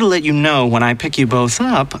just wanted to let you know when I pick you both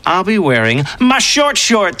up, I'll be wearing my short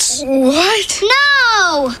shorts. What?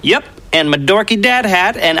 No! Yep, and my dorky dad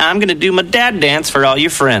hat, and I'm going to do my dad dance for all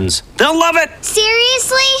your friends. They'll love it!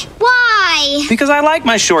 Seriously? Why? Because I like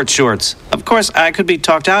my short shorts. Of course, I could be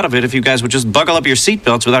talked out of it if you guys would just buckle up your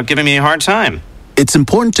seatbelts without giving me a hard time. It's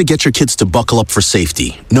important to get your kids to buckle up for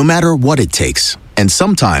safety, no matter what it takes. And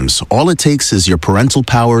sometimes, all it takes is your parental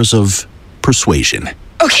powers of persuasion.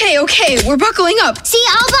 Okay, we're buckling up. See,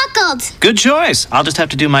 all buckled. Good choice. I'll just have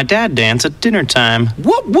to do my dad dance at dinner time.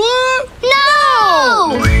 What?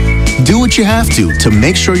 No! Do what you have to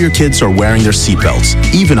make sure your kids are wearing their seatbelts,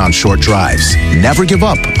 even on short drives. Never give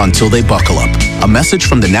up until they buckle up. A message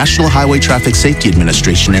from the National Highway Traffic Safety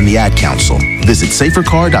Administration and the Ad Council. Visit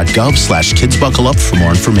safercar.gov/kidsbuckleup for more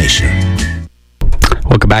information.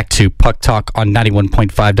 Welcome back to Puck Talk on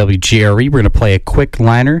 91.5 WGRE. We're going to play a quick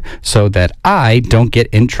liner so that I don't get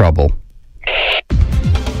in trouble.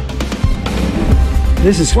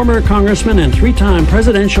 This is former Congressman and 3-time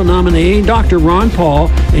presidential nominee, Dr. Ron Paul,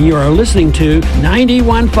 and you are listening to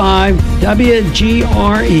 91.5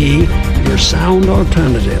 WGRE, your sound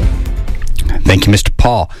alternative. Thank you, Mr.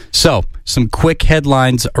 Paul. So, some quick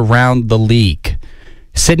headlines around the league.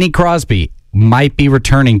 Sidney Crosby might be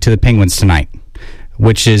returning to the Penguins tonight,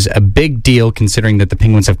 which is a big deal considering that the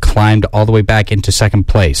Penguins have climbed all the way back into second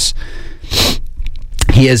place.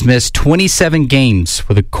 He has missed 27 games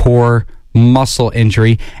with a core muscle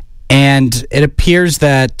injury, and it appears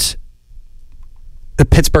that the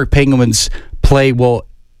Pittsburgh Penguins play will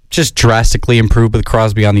just drastically improve with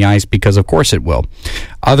Crosby on the ice, because of course it will.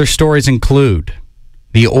 Other stories include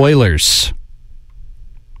the Oilers.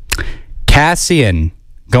 Kassian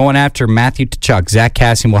going after Matthew Tkachuk. Zach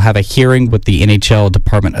Kassian will have a hearing with the NHL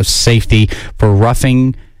Department of Safety for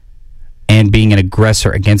roughing and being an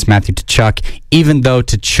aggressor against Matthew Tkachuk, even though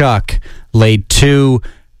Tkachuk laid 2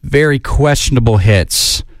 very questionable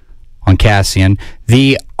hits on Kassian.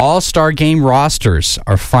 The All-Star Game rosters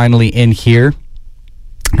are finally in here,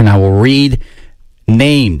 and I will read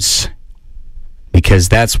names because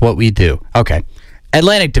that's what we do. Okay.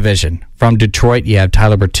 Atlantic Division. From Detroit, you have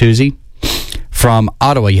Tyler Bertuzzi. From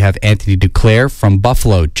Ottawa, you have Anthony Duclair. From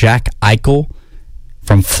Buffalo, Jack Eichel.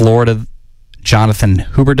 From Florida, Jonathan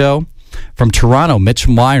Huberdeau. From Toronto, Mitch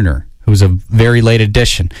Marner, who's a very late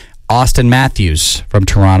addition. Austin Matthews from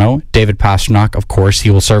Toronto. David Pastrnak, of course, he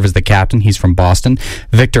will serve as the captain. He's from Boston.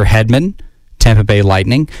 Victor Hedman, Tampa Bay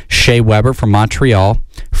Lightning. Shea Weber from Montreal.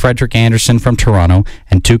 Frederick Anderson from Toronto.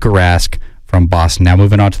 And Tuukka Rask from Boston. Now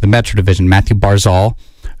moving on to the Metro Division, Matthew Barzal,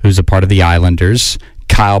 who's a part of the Islanders.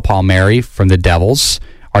 Kyle Palmieri from the Devils.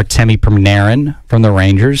 Artemi Panarin from the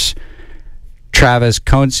Rangers. Travis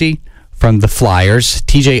Konecny from the Flyers.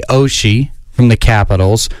 TJ Oshie from the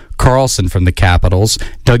Capitals. Carlson from the Capitals.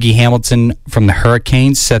 Dougie Hamilton from the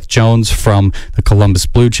Hurricanes. Seth Jones from the Columbus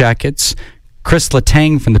Blue Jackets. Chris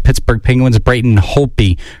Letang from the Pittsburgh Penguins, Brayton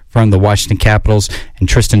Holtby from the Washington Capitals, and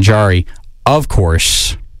Tristan Jarry, of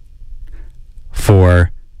course,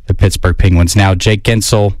 for the Pittsburgh Penguins. Now, Jake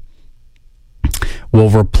Gensel will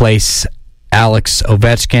replace Alex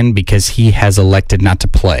Ovechkin because he has elected not to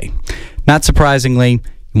play. Not surprisingly,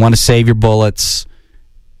 you want to save your bullets.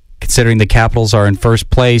 Considering the Capitals are in first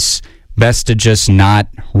place, best to just not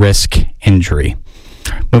risk injury.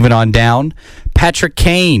 Moving on down, Patrick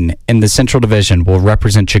Kane in the Central Division will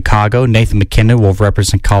represent Chicago. Nathan McKinnon will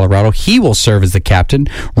represent Colorado. He will serve as the captain.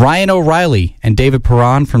 Ryan O'Reilly and David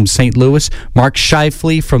Perron from St. Louis. Mark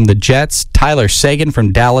Scheifele from the Jets. Tyler Seguin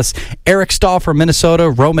from Dallas. Eric Stahl from Minnesota.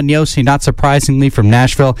 Roman Josi, not surprisingly, from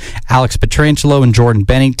Nashville. Alex Pietrangelo and Jordan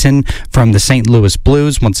Bennington from the St. Louis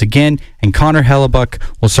Blues once again. And Connor Hellebuck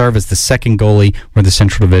will serve as the second goalie for the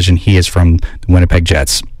Central Division. He is from the Winnipeg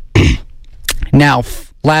Jets. Now,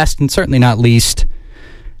 last and certainly not least,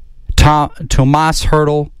 Tomas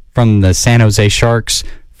Hertl from the San Jose Sharks.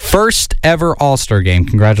 First ever All-Star game.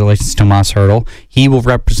 Congratulations, Tomas Hertl. He will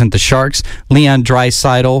represent the Sharks. Leon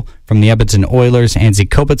Draisaitl from the Edmonton Oilers. Anze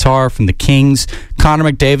Kopitar from the Kings. Connor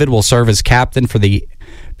McDavid will serve as captain for the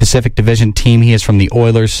Pacific Division team. He is from the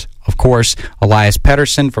Oilers, of course. Elias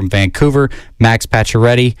Pettersson from Vancouver. Max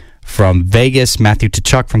Pacioretty from Vegas. Matthew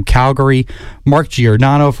Tkachuk from Calgary. Mark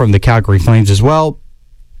Giordano from the Calgary Flames as well.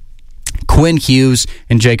 Quinn Hughes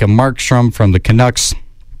and Jacob Markstrom from the Canucks.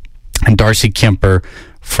 And Darcy Kemper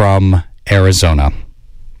from Arizona.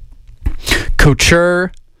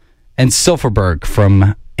 Couture and Silfverberg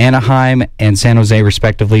from Anaheim and San Jose,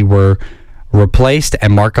 respectively, were replaced,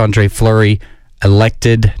 and Marc-Andre Fleury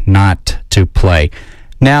elected not to play.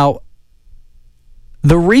 Now,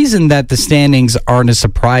 the reason that the standings aren't as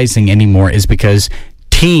surprising anymore is because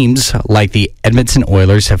teams like the Edmonton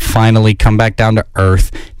Oilers have finally come back down to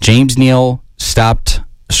earth. James Neal stopped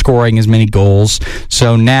scoring as many goals.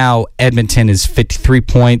 So now Edmonton is 53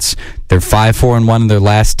 points. They're 5-4-1 in their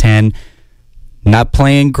last 10. Not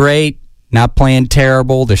playing great, not playing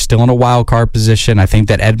terrible. They're still in a wild card position. I think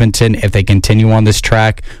that Edmonton, if they continue on this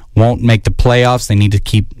track, won't make the playoffs. They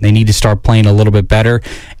need to start playing a little bit better.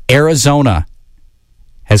 Arizona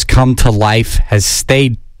has come to life, has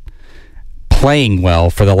stayed playing well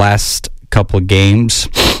for the last couple of games.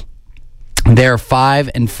 They're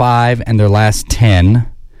 5-5 in their last 10.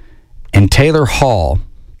 And Taylor Hall,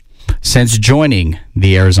 since joining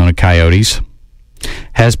the Arizona Coyotes,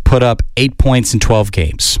 has put up 8 points in 12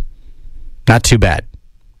 games. Not too bad.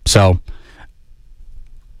 So,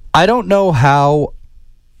 I don't know how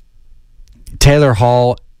Taylor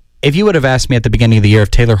Hall, if you would have asked me at the beginning of the year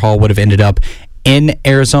if Taylor Hall would have ended up in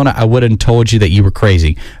Arizona, I would have told you that you were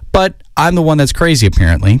crazy. But I'm the one that's crazy,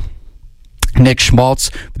 apparently. Nick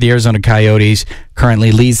Schmaltz, the Arizona Coyotes,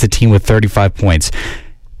 currently leads the team with 35 points.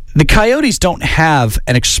 The Coyotes don't have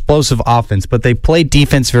an explosive offense, but they play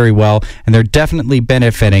defense very well, and they're definitely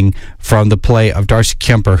benefiting from the play of Darcy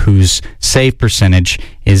Kemper, whose save percentage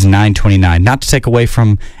is .929. Not to take away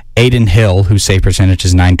from Aiden Hill, whose save percentage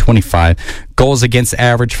is .925. Goals against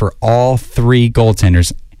average for all three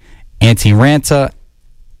goaltenders, Antti Ranta,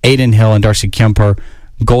 Aiden Hill, and Darcy Kemper,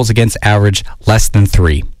 goals against average less than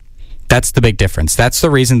 3. That's the big difference. That's the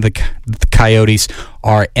reason the Coyotes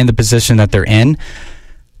are in the position that they're in.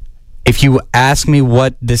 If you ask me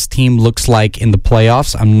what this team looks like in the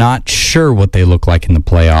playoffs, I'm not sure what they look like in the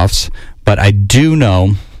playoffs, but I do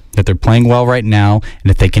know that they're playing well right now, and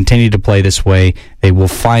if they continue to play this way, they will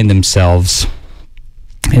find themselves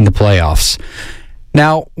in the playoffs.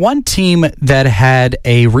 Now, one team that had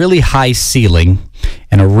a really high ceiling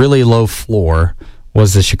and a really low floor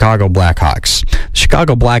was the Chicago Blackhawks. The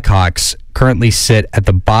Chicago Blackhawks currently sit at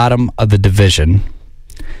the bottom of the division,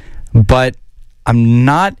 but I'm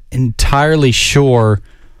not entirely sure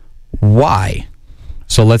why.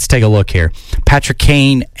 So let's take a look here. Patrick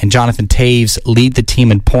Kane and Jonathan Toews lead the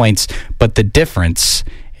team in points, but the difference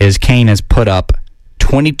is Kane has put up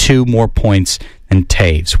 22 more points than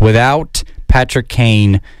Toews. Without Patrick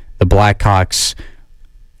Kane, the Blackhawks,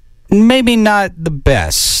 maybe not the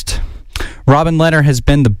best. Robin Lehner has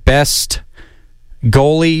been the best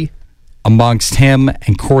goalie amongst him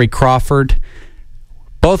and Corey Crawford.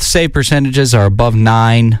 Both save percentages are above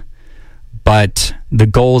 9, but the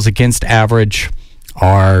goals against average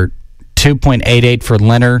are 2.88 for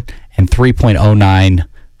Lehner and 3.09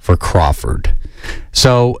 for Crawford.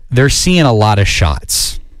 So they're seeing a lot of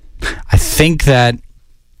shots. I think that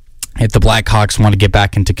if the Blackhawks want to get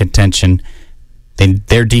back into contention, then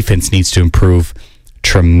their defense needs to improve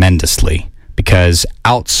tremendously, because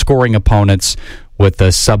outscoring opponents with a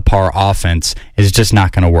subpar offense is just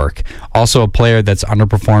not going to work. Also, a player that's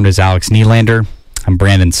underperformed is Alex Nylander and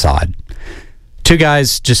Brandon Saad. Two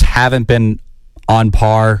guys just haven't been on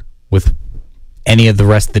par with any of the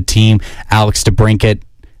rest of the team. Alex DeBrincat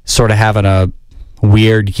sort of having a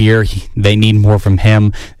weird year. They need more from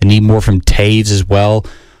him. They need more from Taves as well.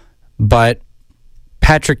 But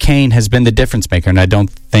Patrick Kane has been the difference maker, and I don't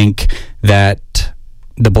think that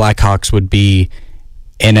the Blackhawks would be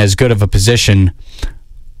in as good of a position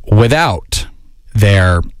without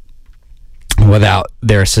their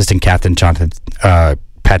assistant captain,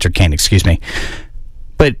 Patrick Kane, excuse me.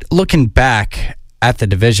 But looking back at the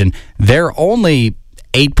division, they're only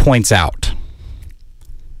 8 points out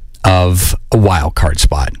of a wild card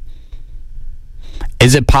spot.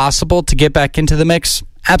 Is it possible to get back into the mix?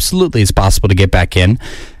 Absolutely, it's possible to get back in.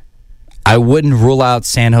 I wouldn't rule out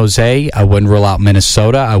San Jose. I wouldn't rule out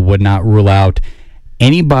Minnesota. I would not rule out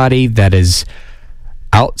anybody that is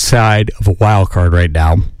outside of a wild card right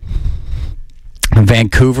now.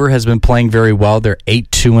 Vancouver has been playing very well. They're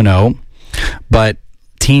 8-2-0. But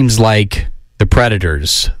teams like the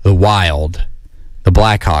Predators, the Wild, the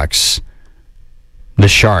Blackhawks, the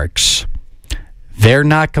Sharks, they're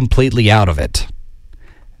not completely out of it.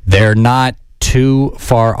 They're not too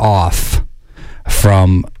far off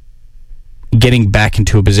from getting back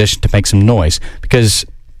into a position to make some noise, because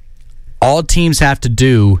all teams have to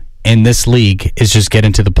do in this league is just get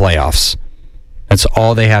into the playoffs. That's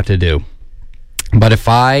all they have to do. But if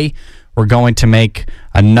I were going to make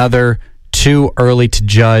another too early to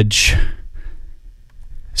judge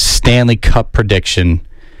Stanley Cup prediction,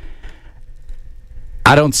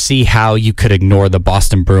 I don't see how you could ignore the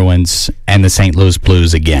Boston Bruins and the St. Louis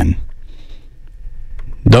Blues again.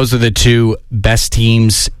 Those are the two best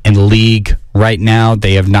teams in the league right now.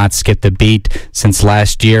 They have not skipped a beat since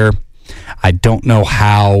last year. I don't know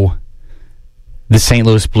how the St.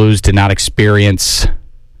 Louis Blues did not experience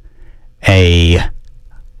a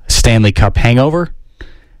Stanley Cup hangover,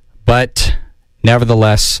 but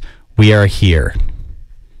nevertheless, we are here.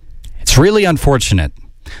 It's really unfortunate,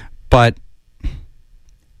 but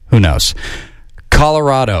who knows?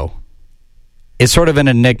 Colorado is sort of an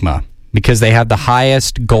enigma because they have the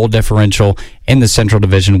highest goal differential in the Central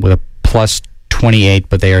Division with a plus 28,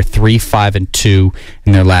 but they are 3-5-2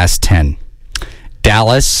 in their last 10.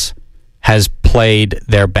 Dallas has played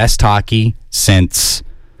their best hockey since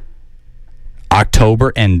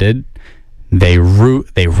October ended. They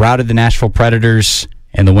routed the Nashville Predators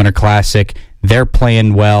in the Winter Classic. They're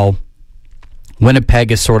playing well. Winnipeg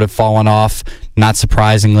has sort of fallen off, not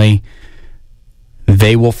surprisingly.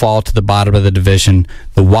 They will fall to the bottom of the division.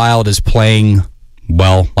 The Wild is playing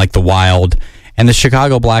well, like the Wild. And the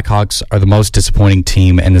Chicago Blackhawks are the most disappointing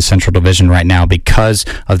team in the Central Division right now because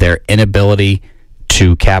of their inability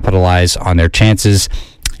to capitalize on their chances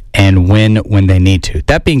and win when they need to.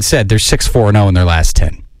 That being said, they're 6-4-0 in their last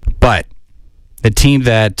 10. But the team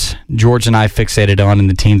that George and I fixated on and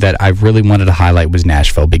the team that I really wanted to highlight was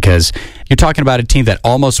Nashville, because you're talking about a team that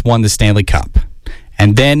almost won the Stanley Cup.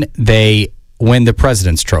 And then they win the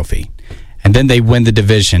President's Trophy. And then they win the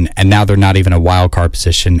division, and now they're not even a wild card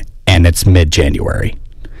position, and it's mid-January.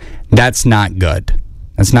 That's not good.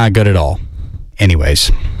 That's not good at all.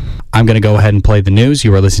 Anyways, I'm going to go ahead and play the news.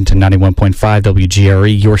 You are listening to 91.5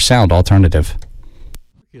 WGRE, your sound alternative.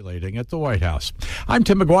 Circulating at the White House. I'm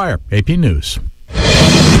Tim McGuire, AP News.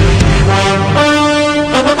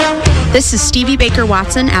 This is Stevie Baker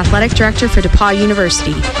Watson, Athletic Director for DePauw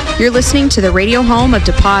University. You're listening to the radio home of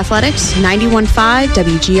DePauw Athletics, 91.5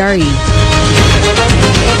 WGRE.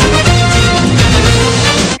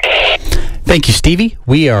 Thank you, Stevie.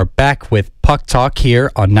 We are back with Puck Talk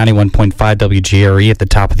here on 91.5 WGRE at the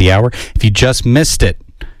top of the hour. If you just missed it,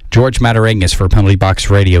 George Matarengas for Penalty Box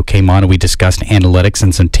Radio came on and we discussed analytics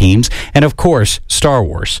and some teams, and of course, Star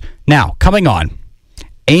Wars. Now, coming on,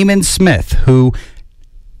 Eamon Smith, who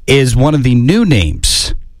is one of the new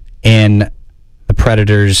names in the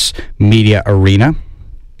Predators media arena.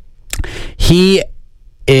 He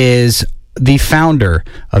is the founder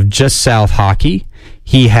of Just South Hockey.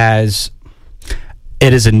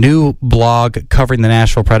 It is a new blog covering the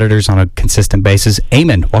Nashville Predators on a consistent basis.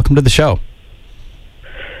 Eamon, welcome to the show.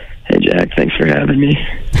 Hey, Jack. Thanks for having me.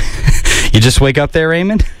 You just wake up there,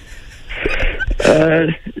 Eamon?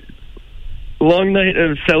 Long night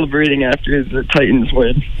of celebrating after the Titans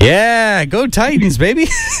win. Yeah, go Titans, baby.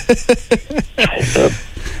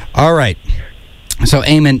 All right. So,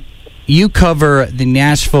 Eamon, you cover the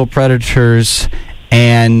Nashville Predators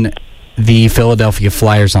and the Philadelphia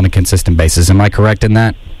Flyers on a consistent basis. Am I correct in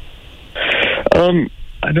that?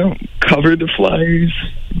 I don't cover the Flyers,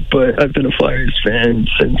 but I've been a Flyers fan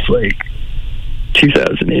since,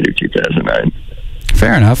 2008 or 2009.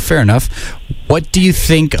 Fair enough. What do you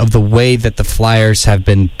think of the way that the Flyers have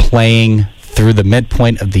been playing through the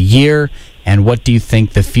midpoint of the year, and what do you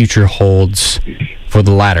think the future holds for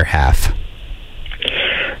the latter half?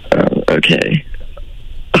 Okay.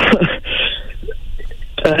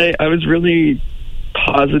 I was really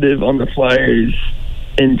positive on the Flyers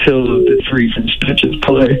until this recent stretch of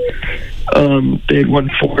play. They had won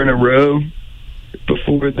 4 in a row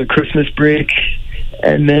before the Christmas break,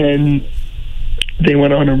 and then they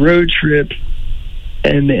went on a road trip,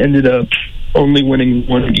 and they ended up only winning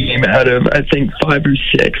 1 game out of, I think, 5 or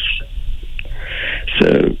 6.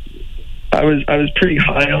 So I was pretty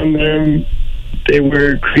high on them. They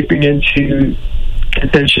were creeping into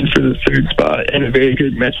contention for the 3rd spot in a very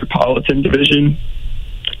good Metropolitan division.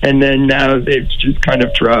 And then now they've just kind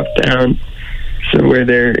of dropped down, so where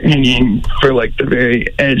they're hanging for like the very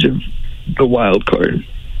edge of the wild card.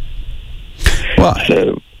 Well,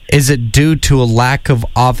 is it due to a lack of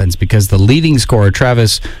offense? Because the leading scorer,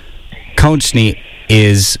 Travis Konechny,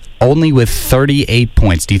 is only with 38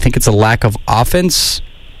 points. Do you think it's a lack of offense?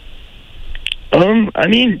 I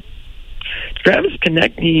mean, Travis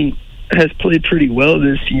Konechny has played pretty well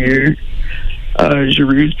this year.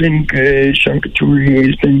 Giroux's been good. Sean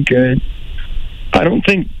Couturier's been good. I don't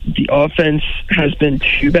think the offense has been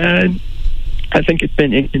too bad. I think it's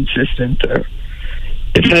been inconsistent, though.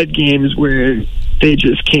 They've had games where they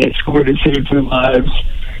just can't score to save their lives.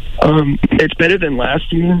 It's better than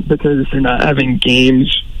last year because they're not having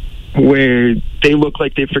games where they look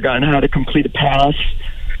like they've forgotten how to complete a pass.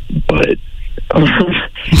 But,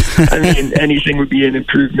 I mean, anything would be an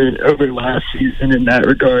improvement over last season in that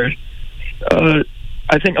regard.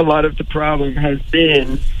 I think a lot of the problem has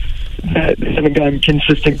been that they haven't gotten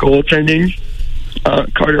consistent goaltending.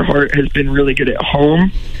 Carter Hart has been really good at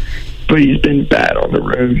home, but he's been bad on the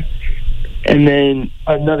road. And then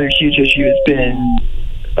another huge issue has been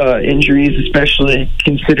injuries, especially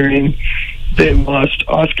considering they lost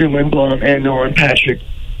Oscar Lindblom and Nolan Patrick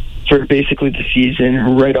for basically the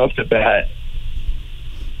season right off the bat.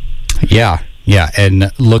 Yeah,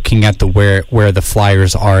 and looking at where the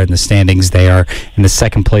Flyers are in the standings, they are in the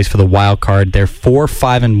second place for the wild card. They're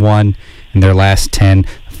 4-5-1 in their last 10.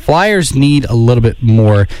 Flyers need a little bit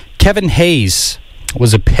more. Kevin Hayes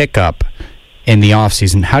was a pickup in the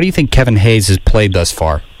offseason. How do you think Kevin Hayes has played thus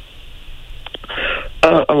far?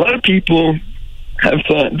 A lot of people have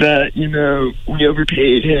thought that, we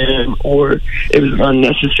overpaid him or it was an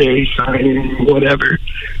unnecessary signing, whatever.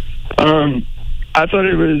 I thought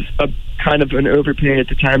it was a kind of an overpay at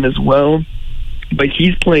the time as well, but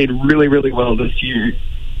he's played really, really well this year,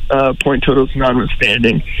 point totals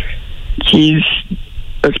notwithstanding. He's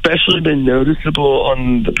especially been noticeable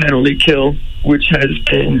on the penalty kill, which has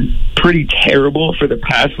been pretty terrible for the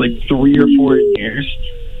past 3 or 4 years,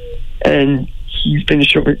 and he's been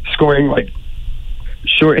scoring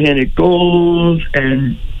shorthanded goals,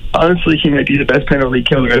 and honestly, he might be the best penalty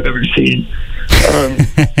killer I've ever seen.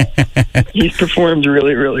 He's performed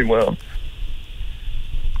really, really well.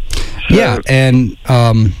 Yeah, and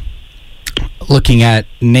looking at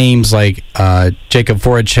names like Jacob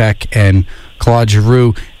Voracek and Claude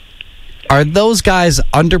Giroux, are those guys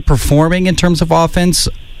underperforming in terms of offense,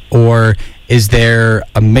 or is there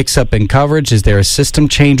a mix-up in coverage? Is there a system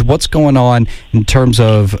change? What's going on in terms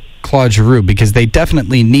of Claude Giroux? Because they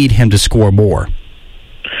definitely need him to score more.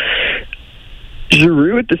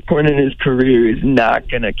 Giroux at this point in his career is not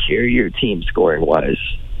going to carry your team scoring-wise.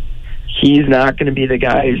 He's not going to be the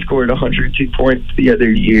guy who scored 102 points the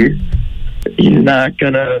other year. He's not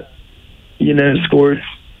going to, score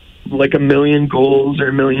 1 million goals or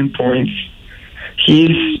 1 million points.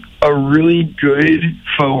 He's a really good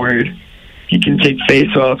forward. He can take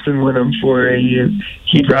face-offs and win them for you.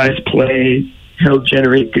 He drives play. He'll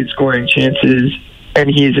generate good scoring chances, and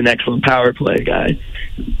he's an excellent power play guy.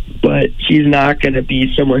 But he's not going to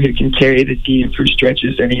be someone who can carry the team for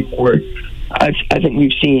stretches anymore. I think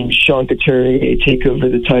we've seen Sean Couturier take over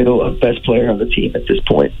the title of best player on the team at this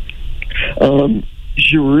point.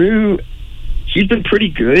 Giroux, he's been pretty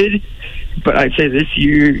good, but I'd say this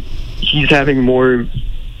year he's having more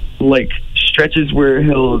stretches where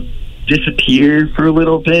he'll disappear for a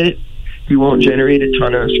little bit. He won't generate a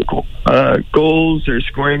ton of goals or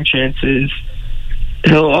scoring chances.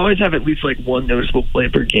 He'll always have at least one noticeable play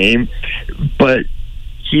per game, but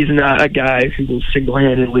he's not a guy who will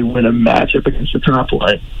single-handedly win a matchup against the top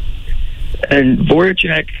line. And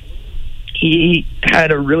Voracek, he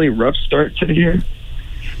had a really rough start to the year,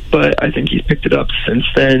 but I think he's picked it up since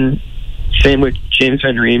then. Same with James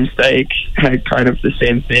Van Riemsdyk, had kind of the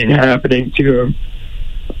same thing happening to him.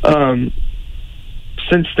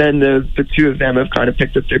 Since then, the two of them have kind of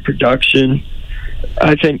picked up their production.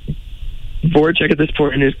 I think Voracek at this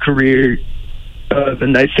point in his career, the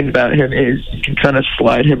nice thing about him is you can kind of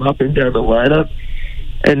slide him up and down the lineup.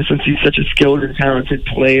 And since he's such a skilled and talented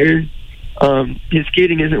player, his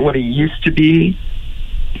skating isn't what he used to be.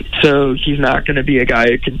 So he's not going to be a guy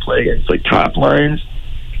who can play against like top lines.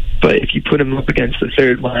 But if you put him up against the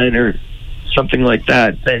third line or something like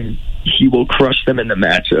that, then he will crush them in the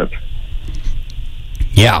matchup.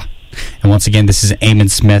 Yeah. And once again, this is Eamon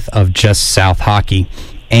Smith of Just South Hockey.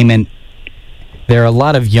 Eamon, there are a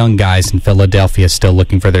lot of young guys in Philadelphia still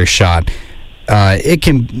looking for their shot.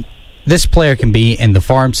 This player can be in the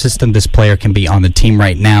farm system. This player can be on the team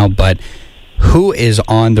right now. But who is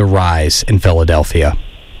on the rise in Philadelphia?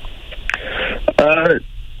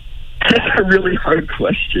 That's a really hard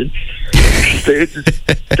question.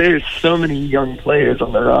 There's so many young players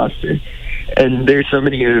on the roster, and there's so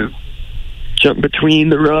many who jump between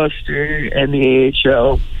the roster and the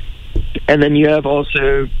AHL. And then you have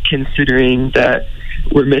also considering that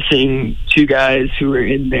we're missing two guys who are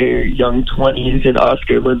in their young 20s in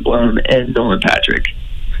Oscar Lindblom and Nolan Patrick.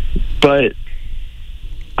 But,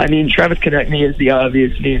 I mean, Travis Konechny is the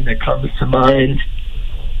obvious name that comes to mind.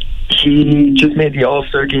 He just made the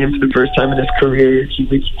All-Star game for the first time in his career. He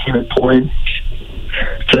leads the team in points.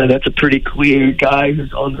 So that's a pretty clear guy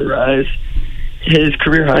who's on the rise. His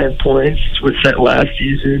career high in points was set last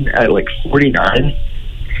season at like 49.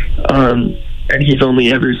 And he's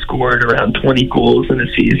only ever scored around 20 goals in a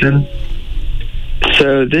season.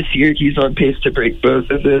 So this year he's on pace to break both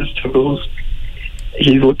of those totals.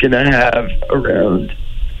 He's looking to have around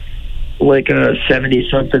like a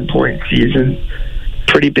 70-something point season.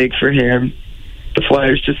 Pretty big for him. The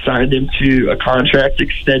Flyers just signed him to a contract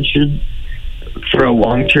extension for a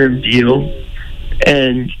long-term deal.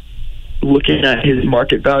 And looking at his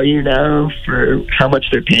market value now for how much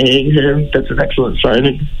they're paying him, that's an excellent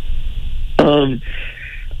signing.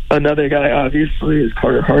 Another guy, obviously, is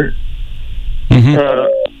Carter Hart.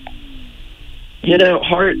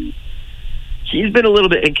 Hart, he's been a little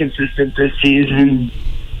bit inconsistent this season,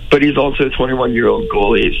 but he's also a 21-year-old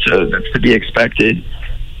goalie, so that's to be expected.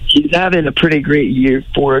 He's having a pretty great year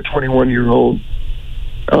for a 21-year-old.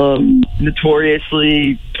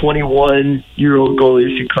 Notoriously, 21-year-old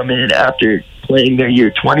goalies who come in after playing their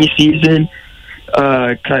year 20 season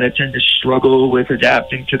kind of tend to struggle with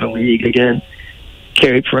adapting to the league again.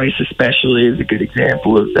 Carey Price especially is a good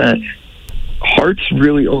example of that. Hart's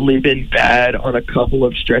really only been bad on a couple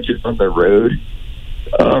of stretches on the road,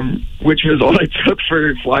 which was all it took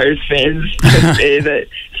for Flyers fans to say that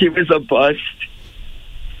he was a bust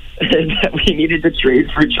and that we needed to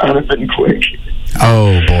trade for Jonathan Quick.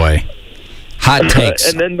 Oh, boy. Hot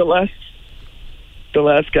takes. And then the last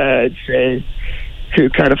guy I'd say who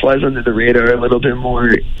kind of flies under the radar a little bit more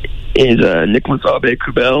is Nicolas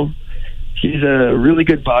Aube-Kubel. He's a really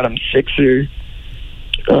good bottom sixer,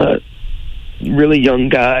 really young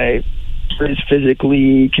guy, plays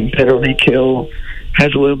physically, can penalty kill,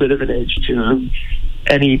 has a little bit of an edge to him,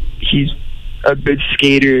 and he's a good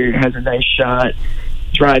skater, has a nice shot,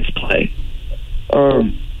 drives play.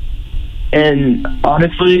 And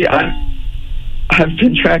honestly, I've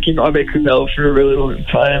been tracking Aube-Kubel for a really long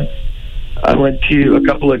time. I went to a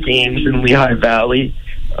couple of games in Lehigh Valley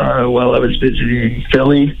while I was visiting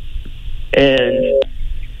Philly, and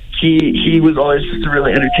he was always just a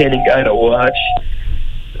really entertaining guy to watch.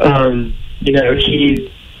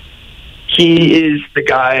 He is the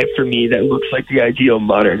guy for me that looks like the ideal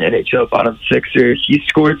modern NHL bottom sixer. He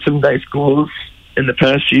scored some nice goals in the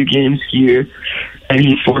past few games here, and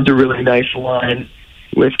he formed a really nice line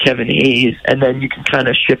with Kevin Hayes, and then you can kind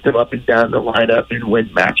of shift him up and down the lineup and win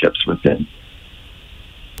matchups with him.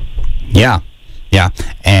 Yeah.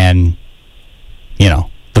 And,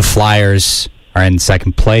 the Flyers are in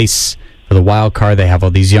second place for the wild card. They have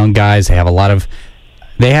all these young guys. They have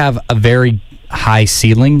a very high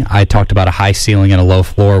ceiling. I talked about a high ceiling and a low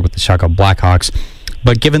floor with the Chicago Blackhawks.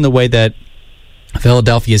 But given the way that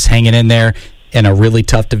Philadelphia is hanging in there in a really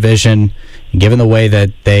tough division, given the way that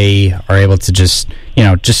they are able to just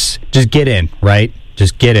get in, right?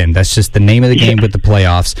 Just get in. That's just the name of the game with the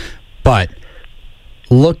playoffs. But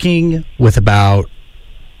looking with about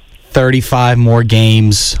 35 more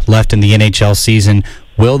games left in the NHL season,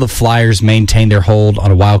 will the Flyers maintain their hold on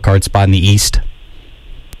a wild card spot in the East?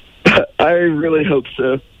 I really hope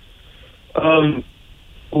so.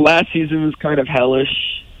 Last season was kind of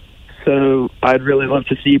hellish, so I'd really love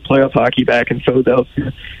to see playoff hockey back in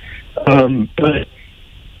Philadelphia. But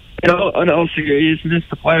in all seriousness,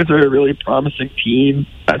 the Flyers are a really promising team.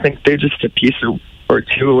 I think they're just a piece or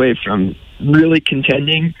two away from really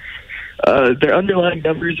contending. Their underlying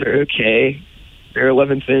numbers are okay. They're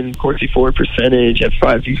 11th in Corsi for percentage at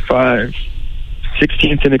 5v5.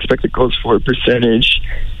 16th in expected goals for percentage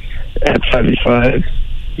at 5v5.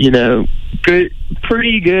 You know, good,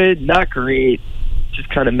 pretty good, not great, just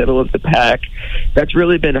kind of middle of the pack. That's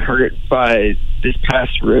really been hurt by this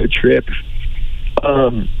past road trip.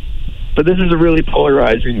 But this is a really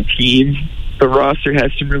polarizing team. The roster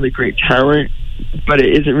has some really great talent, but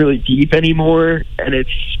it isn't really deep anymore, and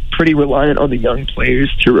it's pretty reliant on the young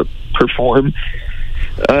players to perform.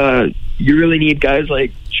 You really need guys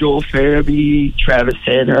like Joel Farabee, Travis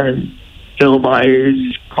Sanheim, Phil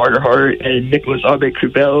Myers, Carter Hart, and Nicholas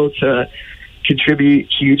Aube-Kubel to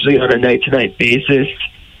contribute hugely on a night-to-night basis,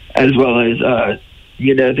 as well as,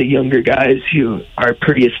 you know, the younger guys who are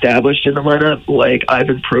pretty established in the lineup, like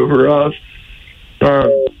Ivan Provorov.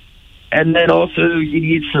 And then also you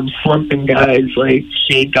need some slumping guys like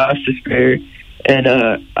Shane Gostisbehere and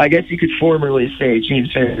I guess you could formerly say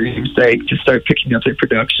James Van Riemsdyk to start picking up their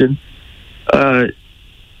production. The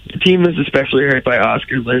team was especially hurt by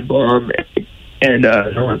Oscar Lindblom and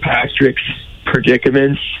Nolan Patrick's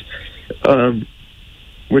predicaments,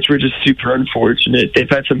 which were just super unfortunate. They've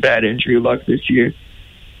had some bad injury luck this year.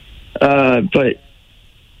 But,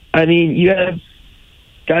 I mean, you have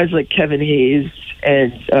guys like Kevin Hayes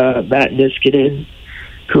and Matt Niskanen,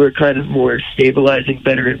 who are kind of more stabilizing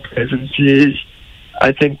veteran presences.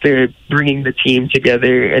 I think they're bringing the team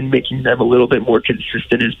together and making them a little bit more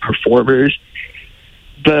consistent as performers.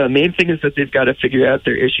 The main thing is that they've got to figure out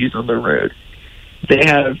their issues on the road. They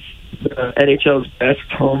have NHL's best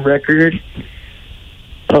home record.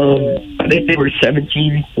 I think they were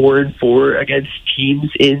 17-4-4 against teams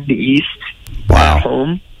in the East at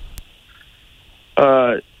home.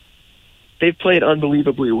 They've played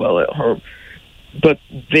unbelievably well at home, but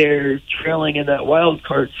they're trailing in that wild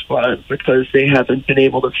card spot because they haven't been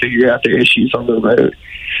able to figure out their issues on the road.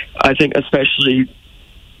 I think especially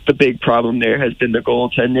the big problem there has been the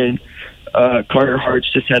goaltending. Carter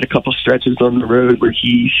Hart's just had a couple stretches on the road where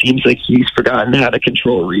he seems like he's forgotten how to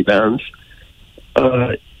control rebounds.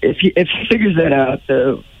 If he figures that out,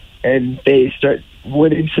 though, and they start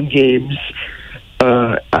winning some games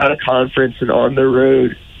out of conference and on the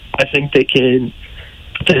road, I think they can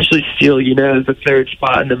potentially steal, you know, the third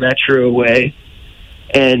spot in the Metro away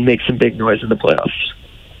and make some big noise in the playoffs.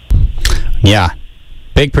 Yeah.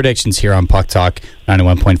 Big predictions here on Puck Talk,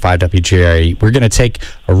 91.5 WGRE. We're going to take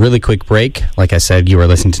a really quick break. Like I said, you are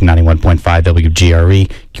listening to 91.5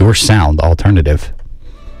 WGRE, your sound alternative.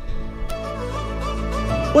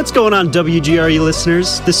 What's going on, WGRE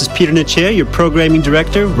listeners? This is Peter Nichea, your programming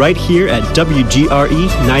director, right here at WGRE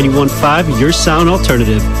 91.5, your sound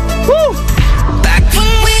alternative. Woo!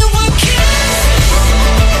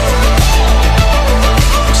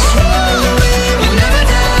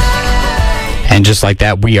 And just like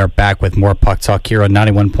that, we are back with more Puck Talk here on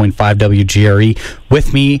 91.5 WGRE.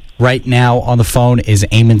 With me right now on the phone is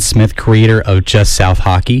Eamon Smith, creator of Just South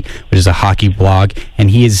Hockey, which is a hockey blog. And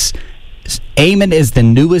Eamon is the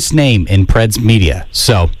newest name in Preds media.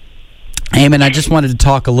 So, Eamon, I just wanted to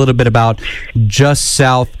talk a little bit about Just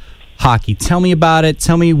South Hockey. Tell me about it.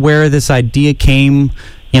 Tell me where this idea came.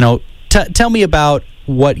 You know, tell me about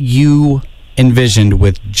what you envisioned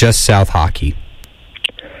with Just South Hockey.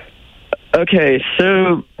 Okay,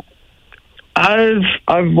 so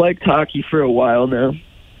I've liked hockey for a while now.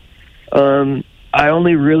 I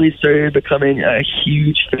only really started becoming a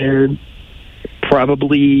huge fan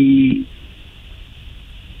probably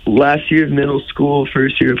last year of middle school,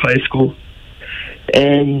 first year of high school,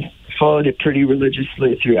 and followed it pretty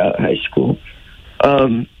religiously throughout high school.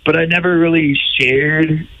 But I never really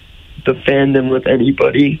shared the fandom with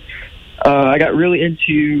anybody. I got really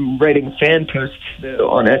into writing fan posts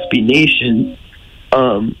though, on SB Nation,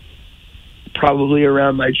 probably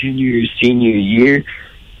around my junior, senior year,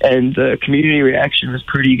 and the community reaction was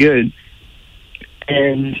pretty good.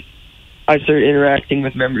 And I started interacting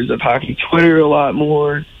with members of Hockey Twitter a lot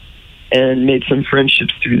more and made some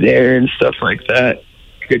friendships through there and stuff like that,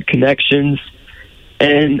 good connections.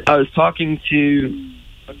 And I was talking to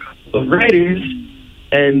a couple of writers,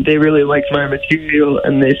 and they really liked my material,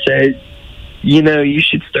 and they said, you know, you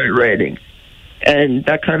should start writing. And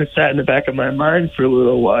that kind of sat in the back of my mind for a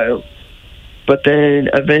little while. But then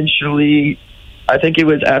eventually, I think it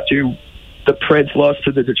was after the Preds lost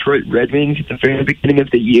to the Detroit Red Wings at the very beginning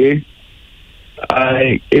of the year,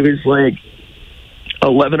 it was like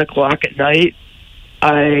 11 o'clock at night.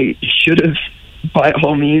 I should have, by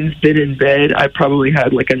all means, been in bed. I probably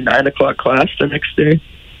had like a 9 o'clock class the next day.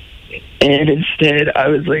 And instead, I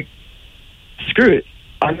was like, screw it.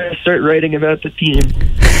 I'm going to start writing about the team.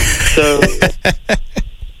 So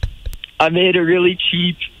I made a really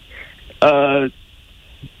cheap Blogspot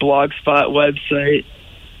website,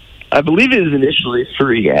 I believe it was initially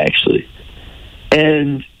free, actually.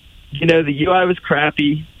 And, you know, the UI was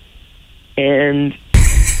crappy, and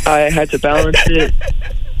I had to balance it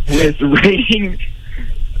with writing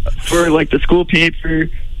for, like, the school paper,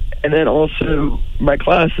 and then also my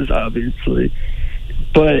classes, obviously.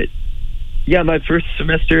 But, yeah, my first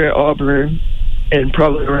semester at Auburn, and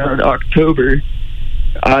probably around October,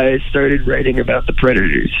 I started writing about the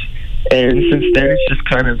Predators. And since then, it's just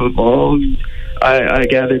kind of evolved. I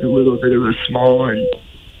gathered a little bit of a small and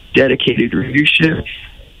dedicated readership,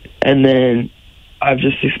 and then I've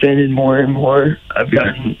just expanded more and more. I've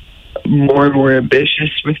gotten more and more ambitious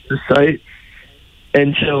with the site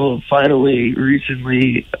until finally,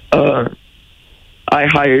 recently, I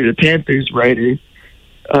hired a Panthers writer,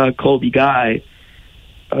 Colby Guy,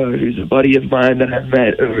 who's a buddy of mine that I've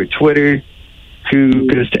met over Twitter, who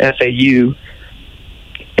goes to FAU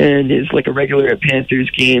and is like a regular at Panthers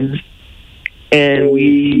games. And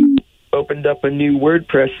we opened up a new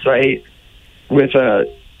WordPress site with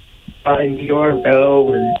buying the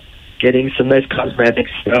URL and getting some nice cosmetic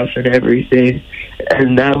stuff and everything.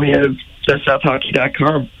 And now we have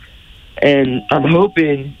thesouthhockey.com. And I'm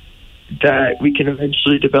hoping that we can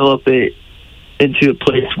eventually develop it into a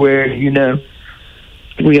place where, you know,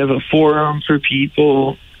 we have a forum for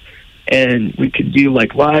people and we could do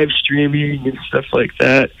like live streaming and stuff like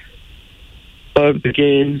that of the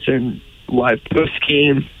games and live post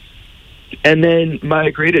game. And then my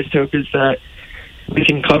greatest hope is that we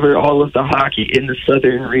can cover all of the hockey in the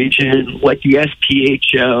southern region, like the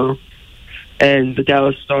SPHL and the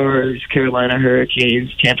Dallas Stars, Carolina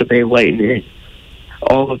Hurricanes, Tampa Bay Lightning,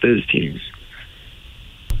 all of those teams.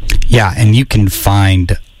 Yeah, and you can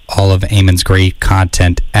find all of Eamon's great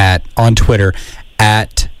content on Twitter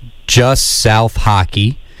at Just South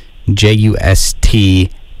Hockey, JUSTSOUTHHOCKEY.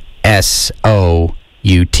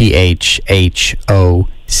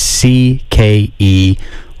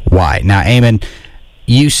 Now, Eamon,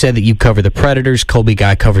 you said that you cover the Predators. Colby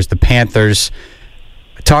Guy covers the Panthers.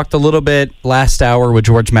 I talked a little bit last hour with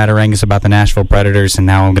George Matarangas about the Nashville Predators, and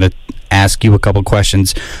now I'm going to ask you a couple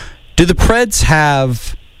questions. Do the Preds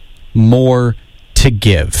have more to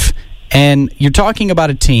give? And you're talking about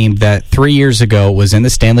a team that 3 years ago was in the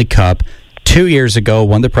Stanley Cup, 2 years ago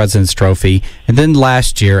won the President's Trophy, and then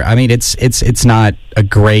last year, I mean, it's not a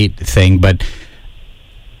great thing, but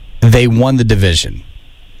they won the division.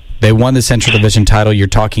 They won the Central Division title. You're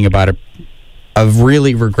talking about a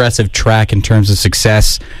really regressive track in terms of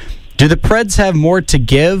success. Do the Preds have more to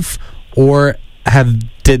give, or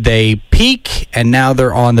did they peak and now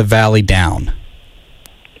they're on the valley down?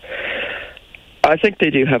 I think they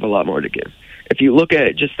do have a lot more to give. If you look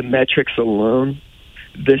at just the metrics alone,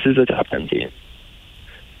 this is a top 10 team.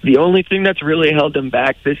 The only thing that's really held them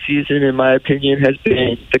back this season, in my opinion, has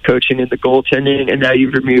been the coaching and the goaltending, and now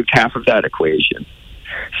you've removed half of that equation.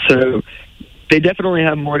 So they definitely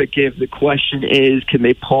have more to give. The question is, can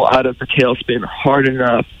they pull out of the tailspin hard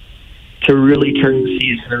enough to really turn the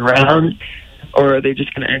season around, or are they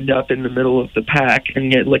just going to end up in the middle of the pack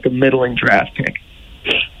and get like a middling draft pick?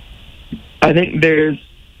 I think there's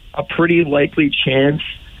a pretty likely chance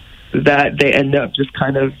that they end up just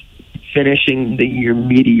kind of finishing the year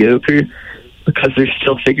mediocre because they're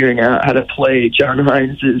still figuring out how to play John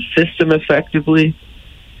Hines' system effectively,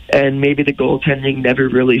 and maybe the goaltending never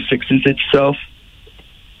really fixes itself.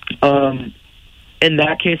 In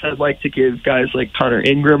that case, I'd like to give guys like Connor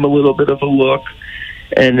Ingram a little bit of a look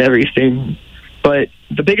and everything. But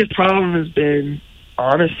the biggest problem has been,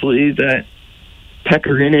 honestly, that Pekka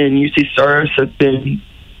Rinne and UC Saros have been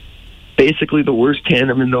basically the worst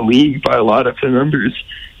tandem in the league by a lot of the numbers.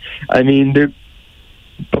 I mean, they're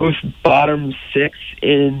both bottom six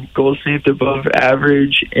in goals saved above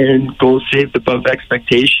average and goals saved above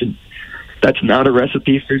expectation. That's not a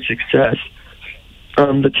recipe for success.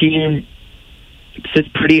 The team sits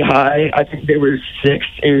pretty high. I think they were sixth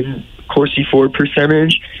in Corsi for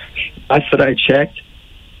percentage. Last that I checked.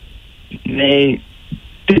 They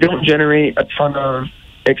don't generate a ton of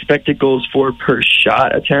expected goals for per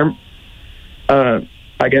shot attempt.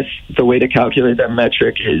 I guess the way to calculate that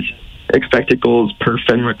metric is expected goals per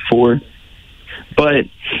Fenwick 4. But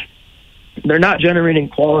they're not generating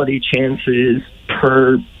quality chances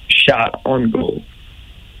per shot on goal,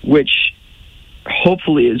 which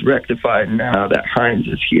hopefully is rectified now that Hines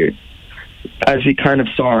is here. As we kind of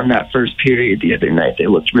saw in that first period the other night, they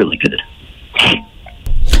looked really good.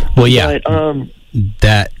 Well, yeah. But,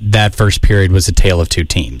 that first period was a tale of two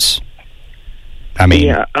teams. I mean,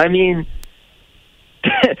 yeah, I mean,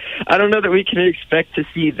 I don't know that we can expect to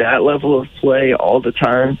see that level of play all the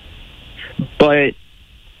time, but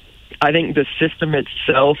I think the system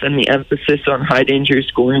itself and the emphasis on high danger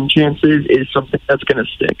scoring chances is something that's going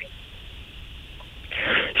to stick.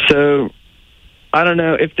 So I don't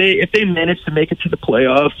know if they manage to make it to the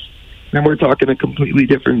playoffs, then we're talking a completely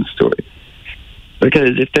different story.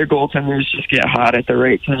 Because if their goaltenders just get hot at the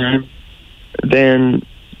right time, then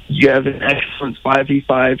you have an excellent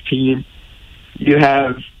 5v5 team. You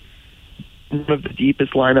have one of the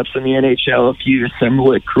deepest lineups in the NHL if you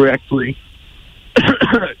assemble it correctly.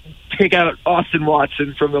 Take out Austin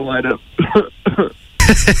Watson from the lineup.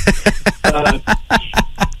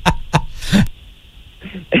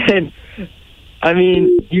 And, I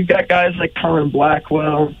mean, you've got guys like Colin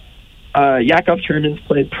Blackwell. Yakov Chernyn's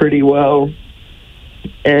played pretty well.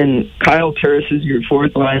 And Kyle Turris is your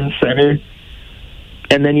fourth line center.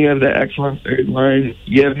 And then you have the excellent third line.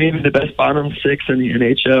 You have maybe the best bottom six in the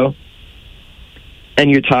NHL. And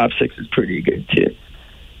your top six is pretty good, too.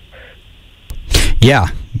 Yeah,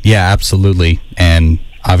 absolutely. And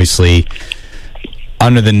obviously,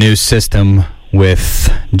 under the new system with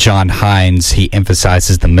John Hines, he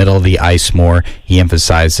emphasizes the middle of the ice more. He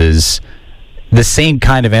emphasizes the same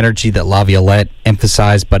kind of energy that Laviolette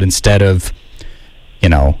emphasized, but instead of,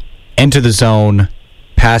 enter the zone,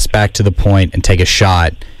 pass back to the point, and take a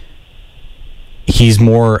shot,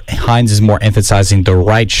 Hines is more emphasizing the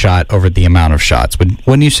right shot over the amount of shots.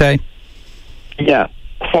 Wouldn't you say? Yeah.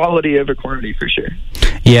 Quality over quantity, for sure.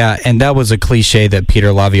 Yeah, and that was a cliche that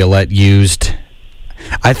Peter Laviolette used.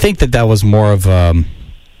 I think that was more of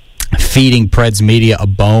feeding Preds media a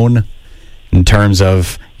bone in terms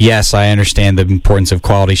of, yes, I understand the importance of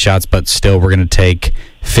quality shots, but still we're going to take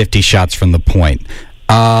 50 shots from the point.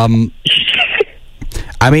 I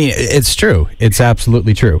mean, it's true. It's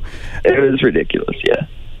absolutely true. It was ridiculous, yeah.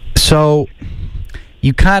 So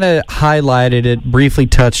you kind of highlighted it, briefly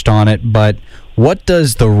touched on it, but what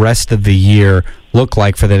does the rest of the year look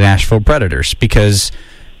like for the Nashville Predators? Because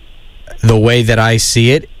the way that I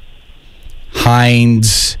see it,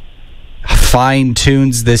 Hines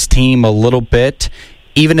fine-tunes this team a little bit.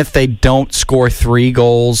 Even if they don't score 3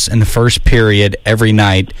 goals in the first period every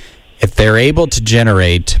night, if they're able to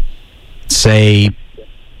generate, say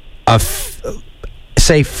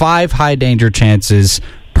 5 high-danger chances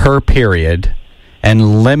per period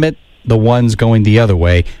and limit the ones going the other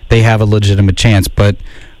way, they have a legitimate chance. But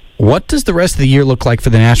what does the rest of the year look like for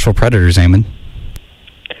the Nashville Predators, Eamon?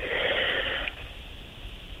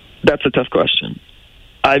 That's a tough question.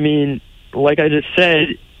 I mean, like I just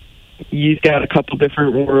said, you've got a couple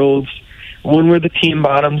different worlds. One where the team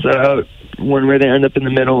bottoms out, one where they end up in the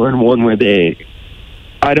middle, and one where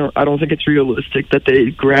I don't think it's realistic that they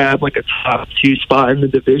grab like a top 2 spot in the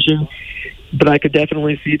division. But I could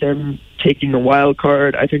definitely see them taking the wild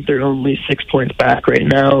card. I think they're only 6 points back right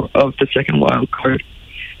now of the second wild card.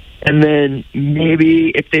 And then maybe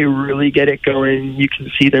if they really get it going, you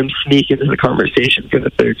can see them sneak into the conversation for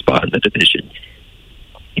the 3rd spot in the division.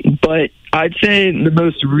 But I'd say the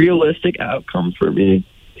most realistic outcome for me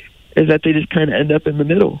is that they just kind of end up in the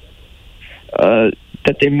middle.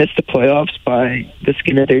 That they miss the playoffs by the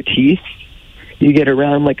skin of their teeth. You get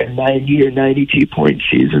around like a 90 or 92 point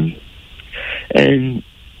season. And,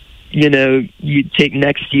 you take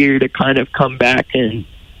next year to kind of come back and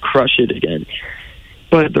crush it again.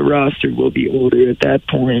 But the roster will be older at that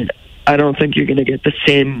point. I don't think you're going to get the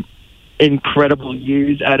same incredible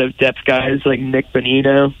years out of depth guys like Nick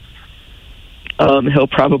Bonino. He'll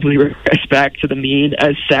probably regress back to the mean,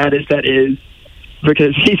 as sad as that is,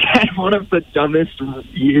 because he's had one of the dumbest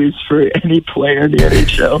years for any player in the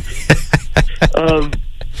NHL.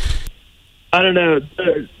 I don't know.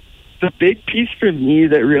 The big piece for me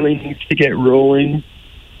that really needs to get rolling,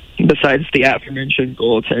 besides the aforementioned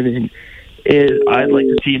goaltending, is I'd like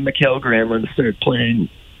to see Mikael Granlund start playing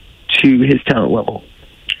to his talent level.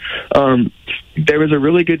 There was a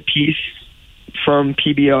really good piece from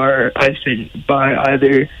PBR, I think, by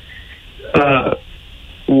either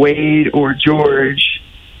Wade or George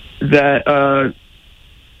that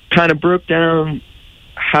kind of broke down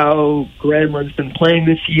how Granlund's been playing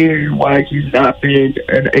this year, why he's not been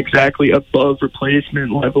an exactly above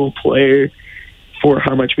replacement level player for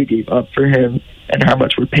how much we gave up for him and how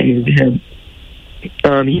much we're paying him.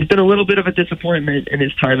 He's been a little bit of a disappointment in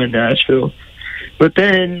his time in Nashville. But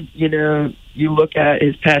then, you look at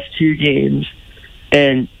his past 2 games,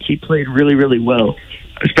 and he played really, really well.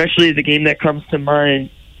 Especially the game that comes to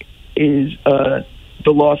mind is the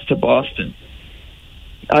loss to Boston.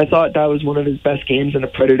 I thought that was one of his best games in a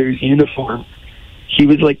Predators uniform. He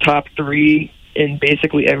was like top 3 in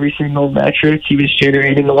basically every single metric. He was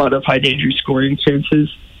generating a lot of high-danger scoring chances.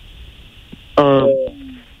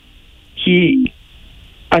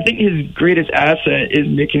 I think his greatest asset is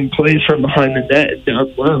making plays from behind the net and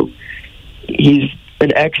down low. He's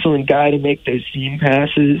an excellent guy to make those seam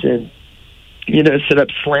passes and, set up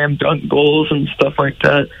slam dunk goals and stuff like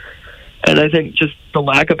that. And I think just the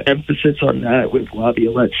lack of emphasis on that with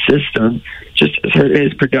Laviolette's system just has hurt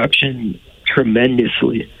his production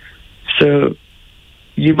tremendously. So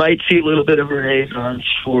you might see a little bit of a renaissance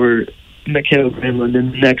for Mikael Granlund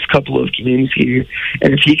in the next couple of games here.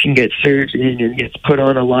 And if he can get surged in and gets put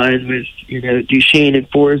on a line with, Duchesne and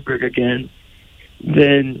Forsberg again,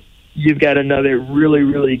 then you've got another really,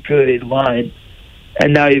 really good line.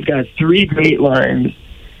 And now you've got 3 great lines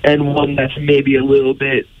and one that's maybe a little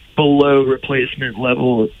bit below replacement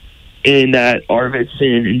level in that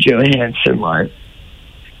Arvidsson and Johansson line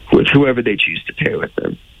with whoever they choose to pair with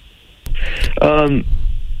them.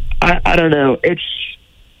 I don't know. It's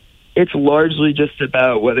largely just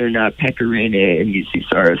about whether or not Pekka Rinne and UC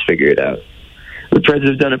Saros figure it out. The Preds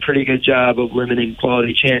have done a pretty good job of limiting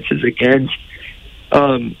quality chances against.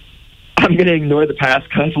 I'm going to ignore the past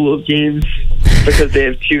couple of games because they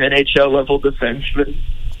have 2 NHL-level defensemen.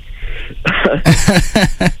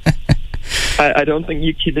 I don't think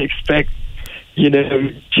you can expect,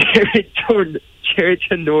 Jared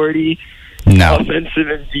Tenorti, offensive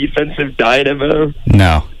and defensive dynamo,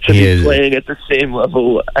 to be playing at the same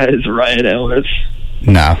level as Ryan Ellis.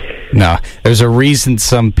 No. There's a reason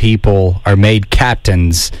some people are made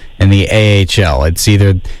captains in the AHL. It's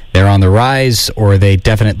either they're on the rise or they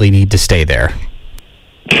definitely need to stay there.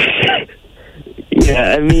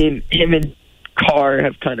 Yeah, I mean, him and Carr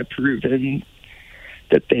have kind of proven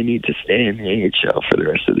that they need to stay in the AHL for the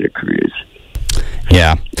rest of their careers.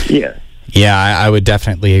 Yeah. Yeah, I would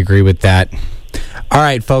definitely agree with that. All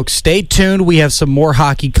right, folks, stay tuned. We have some more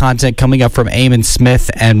hockey content coming up from Eamon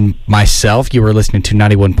Smith and myself. You are listening to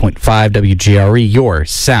 91.5 WGRE, your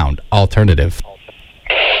sound alternative.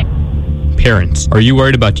 Parents, are you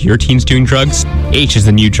worried about your teens doing drugs? H is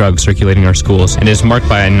the new drug circulating our schools and is marked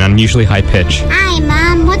by an unusually high pitch. Hi,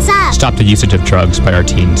 Mom. What's up? Stop the usage of drugs by our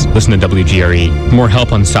teens. Listen to WGRE. For more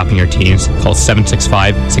help on stopping your teens, call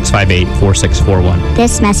 765-658-4641.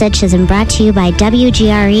 This message has been brought to you by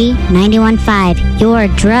WGRE 91.5, your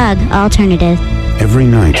drug alternative. Every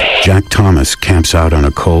night, Jack Thomas camps out on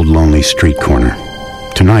a cold, lonely street corner.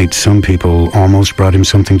 Tonight, some people almost brought him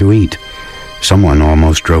something to eat. Someone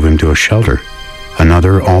almost drove him to a shelter.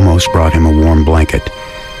 Another almost brought him a warm blanket.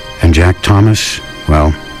 And Jack Thomas,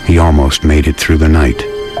 well, he almost made it through the night.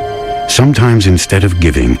 Sometimes instead of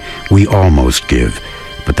giving, we almost give.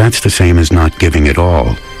 But that's the same as not giving at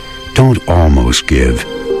all. Don't almost give.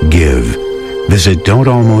 Give. Visit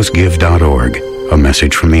don'talmostgive.org. A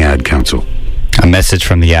message from the Ad Council. A message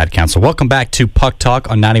from the Ad Council. Welcome back to Puck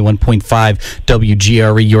Talk on 91.5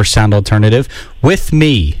 WGRE, your sound alternative. With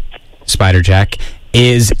me, Spider Jack,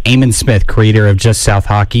 is Eamon Smith, creator of Just South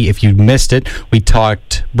Hockey. If you missed it, we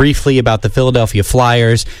talked briefly about the Philadelphia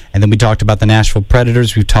Flyers, and then we talked about the Nashville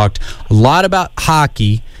Predators. We've talked a lot about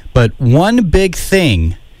hockey, but one big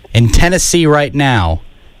thing in Tennessee right now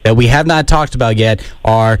that we have not talked about yet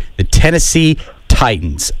are the Tennessee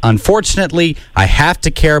Titans. Unfortunately, I have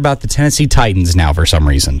to care about the Tennessee Titans now for some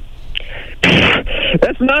reason.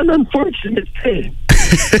 That's not an unfortunate thing.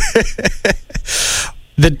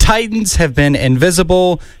 The Titans have been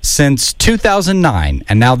invisible since 2009,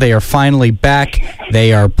 and now they are finally back.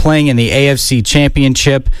 They are playing in the AFC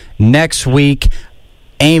Championship next week.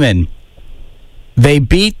 Eamon, they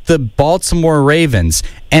beat the Baltimore Ravens,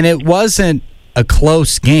 and it wasn't a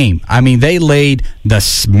close game. I mean, they laid the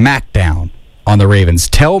smackdown on the Ravens.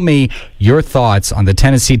 Tell me your thoughts on the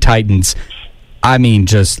Tennessee Titans. I mean,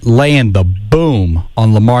 just laying the boom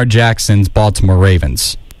on Lamar Jackson's Baltimore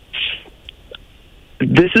Ravens.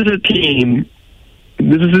 This is a team,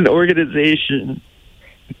 this is an organization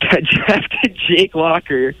that drafted Jake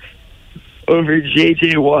Locker over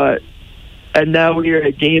J.J. Watt, and now we are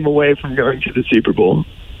a game away from going to the Super Bowl.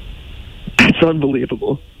 That's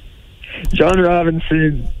unbelievable. John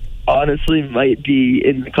Robinson honestly might be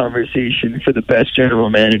in the conversation for the best general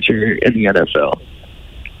manager in the NFL.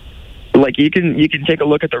 Like, you can take a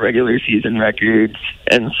look at the regular season records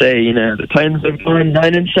and say, the Titans have gone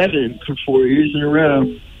 9-7 for 4 years in a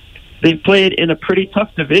row. They've played in a pretty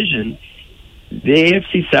tough division. The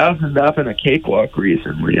AFC South has not been a cakewalk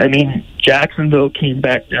recently. I mean, Jacksonville came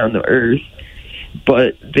back down to earth,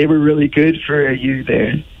 but they were really good for a year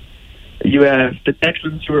there. You have the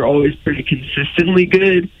Texans, who are always pretty consistently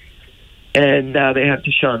good, and now they have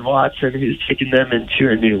Deshaun Watson, who's taken them into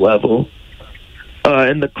a new level.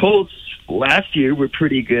 And the Colts last year were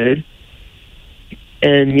pretty good.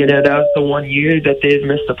 And, that was the one year that they've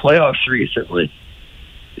missed the playoffs recently.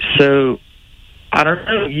 So I don't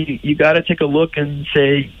know. You got to take a look and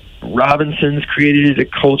say Robinson's created a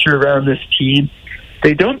culture around this team.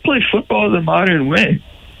 They don't play football the modern way,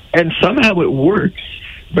 and somehow it works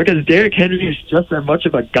because Derrick Henry is just that much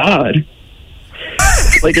of a god.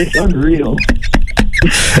 Like, it's unreal.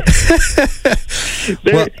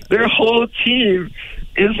 Their whole team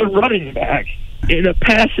is a running back in a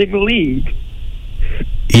passing league.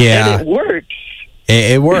 Yeah. And it works.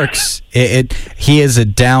 It works. He is a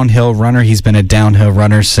downhill runner. He's been a downhill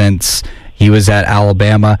runner since he was at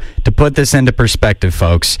Alabama. To put this into perspective,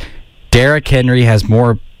 folks, Derrick Henry has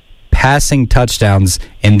more passing touchdowns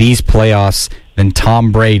in these playoffs than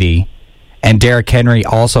Tom Brady, and Derrick Henry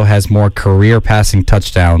also has more career passing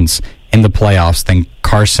touchdowns in the playoffs than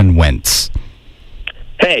Carson Wentz.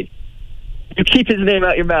 Hey, you keep his name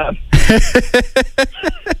out your mouth.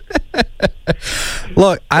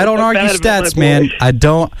 Look, I don't argue stats, man. I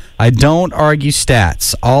don't argue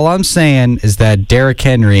stats. All I'm saying is that Derrick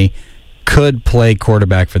Henry could play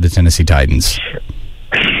quarterback for the Tennessee Titans.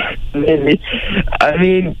 I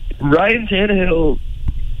mean, Ryan Tannehill,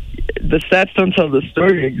 the stats don't tell the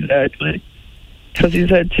story exactly, because he's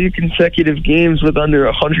had 2 consecutive games with under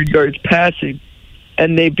 100 yards passing,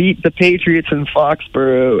 and they beat the Patriots in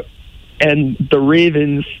Foxborough and the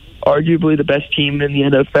Ravens, arguably the best team in the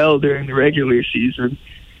NFL during the regular season,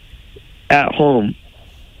 at home.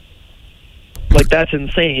 Like, that's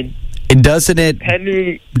insane. Doesn't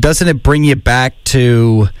it bring you back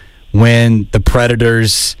to when the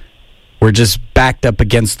Predators were just backed up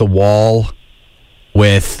against the wall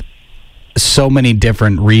with so many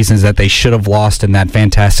different reasons that they should have lost in that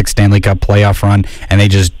fantastic Stanley Cup playoff run, and they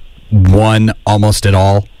just won almost it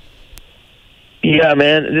all? Yeah,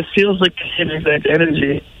 man. This feels like the same exact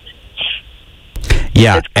energy.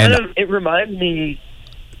 Yeah. It reminds me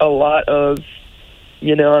a lot of,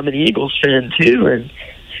 I'm an Eagles fan too, and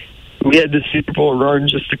we had the Super Bowl run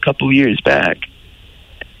just a couple years back.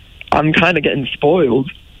 I'm kind of getting spoiled.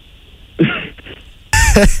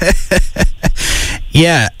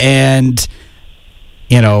 Yeah, and,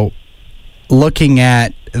 looking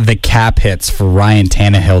at the cap hits for Ryan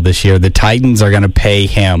Tannehill this year, the Titans are going to pay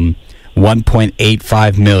him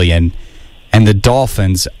 $1.85 million, and the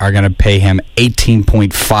Dolphins are going to pay him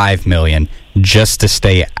 $18.5 million just to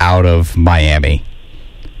stay out of Miami.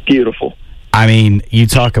 Beautiful. I mean, you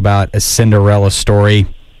talk about a Cinderella story.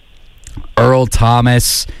 Earl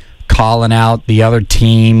Thomas calling out the other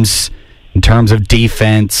teams in terms of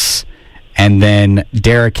defense, and then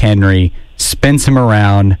Derrick Henry spins him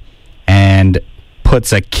around and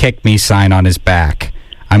puts a kick me sign on his back.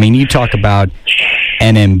 I mean, you talk about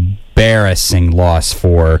an embarrassing loss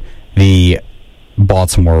for the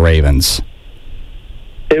Baltimore Ravens.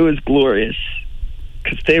 It was glorious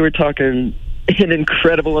because they were talking an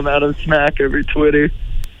incredible amount of smack over Twitter.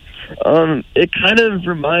 It kind of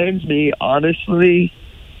reminds me, honestly,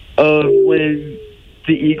 of when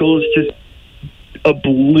the Eagles just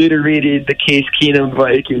obliterated the Case Keenum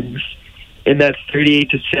Vikings in that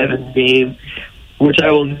 38-7 game, which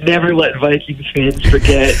I will never let Vikings fans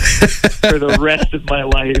forget for the rest of my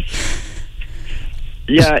life.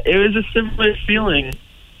 Yeah, it was a similar feeling.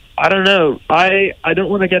 I don't know. I don't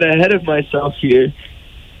want to get ahead of myself here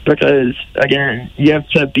because, again, you have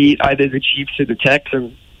to beat either the Chiefs or the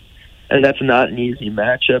Texans, and that's not an easy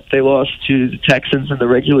matchup. They lost to the Texans in the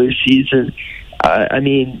regular season. I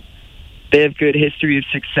mean, they have good history of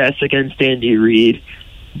success against Andy Reid,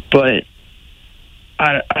 but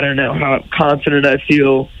I don't know how confident I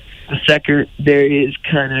feel. The secondary is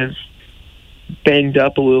kind of banged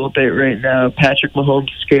up a little bit right now. Patrick Mahomes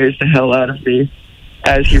scares the hell out of me,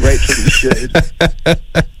 as he rightfully should.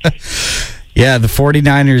 Yeah, the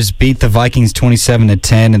 49ers beat the Vikings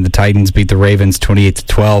 27-10, and the Titans beat the Ravens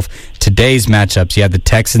 28-12. Today's matchups, you have the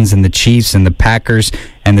Texans and the Chiefs and the Packers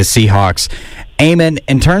and the Seahawks. Eamon,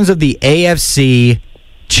 in terms of the AFC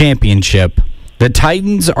Championship, the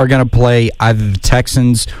Titans are going to play either the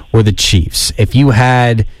Texans or the Chiefs. If you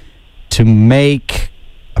had to make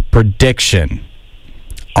a prediction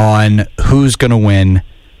on who's going to win,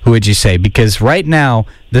 who would you say? Because right now,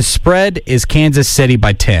 the spread is Kansas City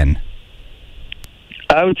by 10.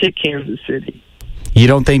 I would take Kansas City. You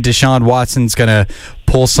don't think Deshaun Watson's going to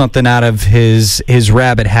pull something out of his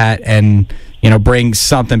rabbit hat and, bring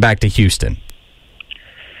something back to Houston?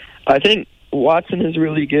 I think Watson is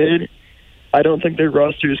really good. I don't think their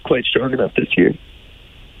roster is quite strong enough this year.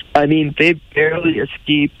 I mean, they barely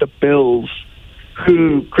escaped the Bills,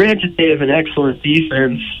 who, granted, they have an excellent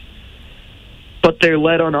defense, but they're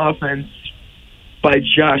led on offense by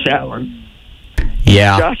Josh Allen.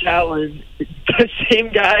 Yeah. Josh Allen, the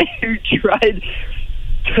same guy who tried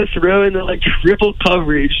to throw in the triple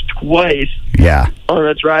coverage twice. Yeah. On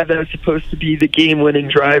a drive that was supposed to be the game-winning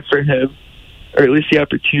drive for him, or at least the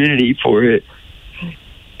opportunity for it.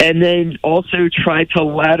 And then also try to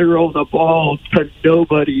lateral the ball to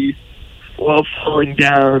nobody while falling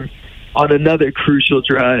down on another crucial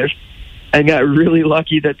drive, and got really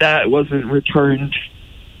lucky that wasn't returned.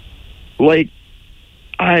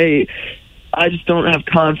 I just don't have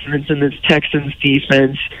confidence in this Texans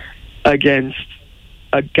defense against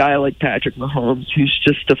a guy like Patrick Mahomes, who's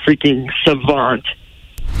just a freaking savant.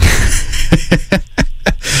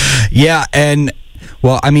 Yeah, and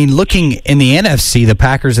looking in the NFC, the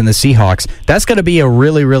Packers and the Seahawks, that's going to be a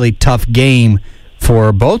really, really tough game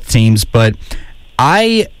for both teams, but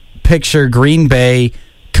I picture Green Bay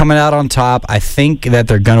coming out on top. I think that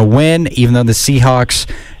they're going to win, even though the Seahawks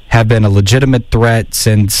have been a legitimate threat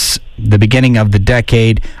since the beginning of the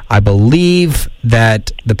decade. I believe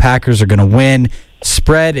that the Packers are going to win.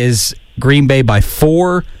 Spread is Green Bay by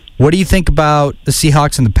 4. What do you think about the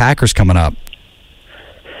Seahawks and the Packers coming up?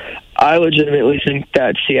 I legitimately think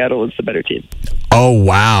that Seattle is the better team. Oh,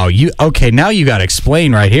 wow. Now you got to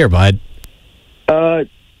explain right here, bud.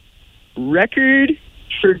 Record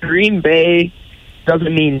for Green Bay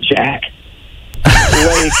doesn't mean jack.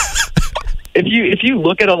 If you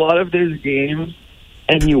look at a lot of those games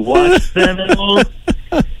and you watch them at all,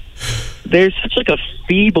 they're such a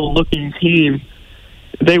feeble-looking team.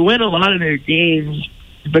 They win a lot of their games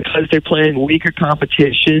because they're playing weaker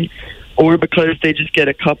competition, or because they just get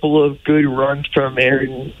a couple of good runs from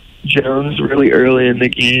Aaron Jones really early in the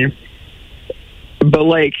game. But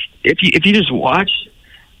if you just watch,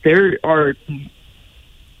 there'll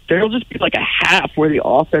just be a half where the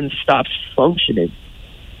offense stops functioning.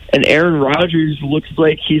 And Aaron Rodgers looks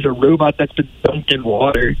like he's a robot that's been dunked in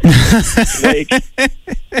water.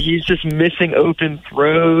 He's just missing open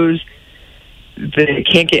throws. They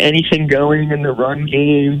can't get anything going in the run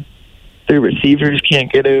game. Their receivers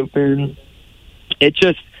can't get open.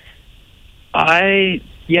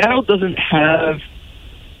 Seattle doesn't have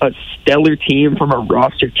a stellar team from a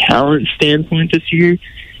roster talent standpoint this year,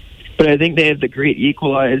 but I think they have the great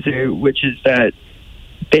equalizer, which is that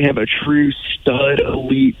they have a true stud,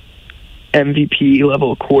 elite, MVP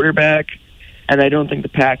level quarterback, and I don't think the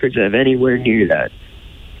Packers have anywhere near that.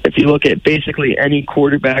 If you look at basically any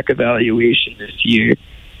quarterback evaluation this year,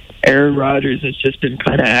 Aaron Rodgers has just been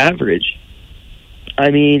kind of average.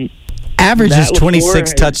 Average is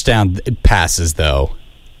 26 touchdown passes, though.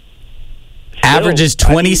 Average is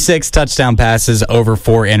 26 touchdown passes over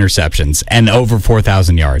 4 interceptions and over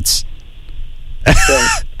 4,000 yards. So,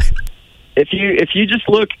 if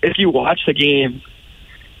you watch the game,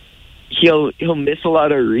 he'll miss a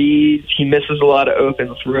lot of reads. He misses a lot of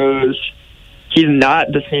open throws. He's not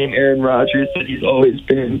the same Aaron Rodgers that he's always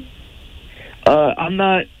been. I'm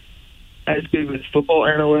not as good with football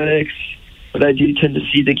analytics, but I do tend to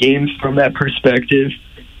see the games from that perspective.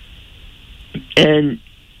 And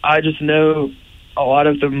I just know a lot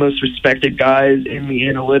of the most respected guys in the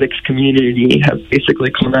analytics community have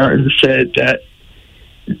basically come out and said that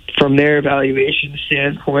from their evaluation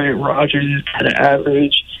standpoint, Rodgers is kind of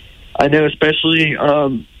average. I know especially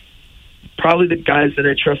probably the guys that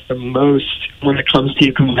I trust the most when it comes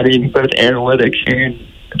to combining both analytics and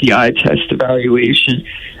the eye test evaluation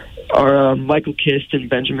are Michael Kist and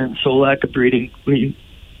Benjamin Solak of Bleeding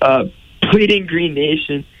Green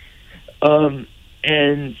Nation.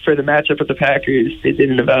 And for the matchup with the Packers, they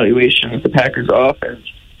did an evaluation of the Packers offense.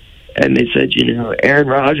 And they said, Aaron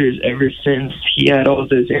Rodgers, ever since he had all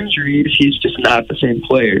those injuries, he's just not the same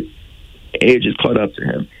player. Age has caught up to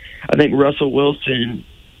him. I think Russell Wilson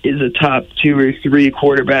is a top 2 or 3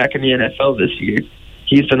 quarterback in the NFL this year.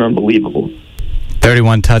 He's been unbelievable.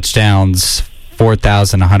 31 touchdowns,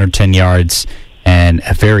 4,110 yards, and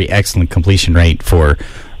a very excellent completion rate for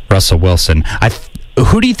Russell Wilson.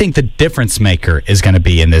 Who do you think the difference maker is going to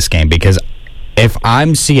be in this game? Because if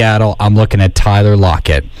I'm Seattle, I'm looking at Tyler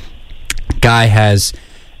Lockett. Guy has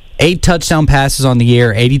 8 touchdown passes on the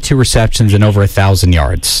year, 82 receptions, and over 1,000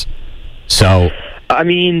 yards. So,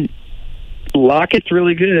 Lockett's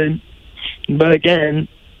really good, but again,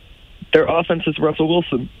 their offense is Russell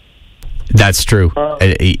Wilson. That's true.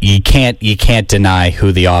 You can't deny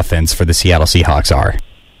who the offense for the Seattle Seahawks are.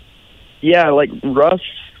 Yeah, Russ,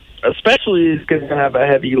 especially, is going to have a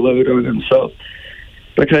heavy load on himself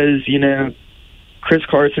because Chris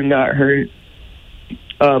Carson got hurt.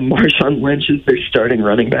 Marshawn Lynch is their starting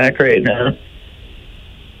running back right now.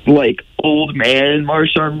 Old man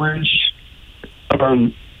Marshawn Lynch.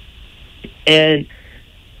 And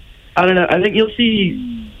I don't know. I think you'll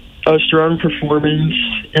see a strong performance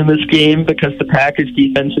in this game because the Packers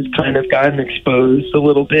defense has kind of gotten exposed a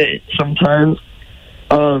little bit sometimes.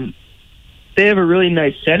 They have a really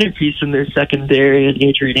nice centerpiece in their secondary in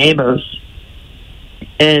Adrian Amos.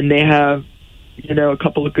 And they have, a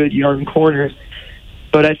couple of good young corners.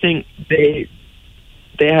 But I think they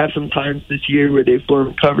have some times this year where they've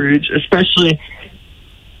blown coverage, especially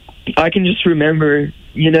I can just remember,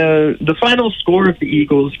 the final score of the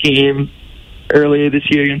Eagles game earlier this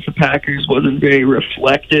year against the Packers wasn't very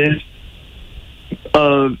reflective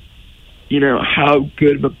of, how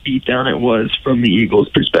good of a beatdown it was from the Eagles'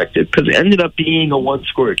 perspective, because it ended up being a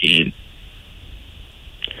one-score game.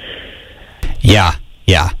 Yeah.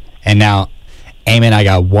 And now, Eamon, I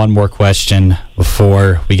got one more question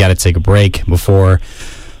before we got to take a break, before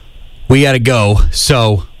we got to go.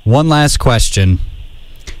 So, one last question.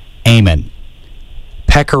 Eamon,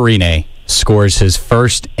 Pekka Rinne scores his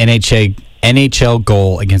first NHL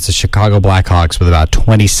goal against the Chicago Blackhawks with about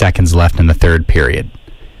 20 seconds left in the third period.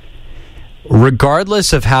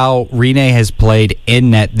 Regardless of how Rinne has played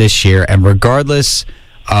in net this year, and regardless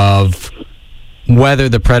of whether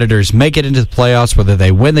the Predators make it into the playoffs, whether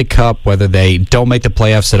they win the Cup, whether they don't make the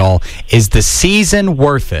playoffs at all, is the season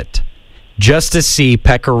worth it just to see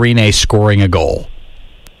Pekka Rinne scoring a goal?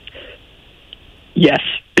 Yes.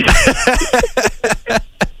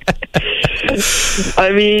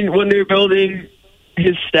 I mean, when they're building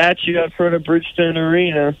his statue out front of Bridgestone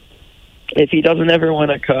Arena, if he doesn't ever win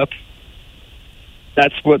a Cup,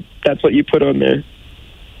 that's what you put on there.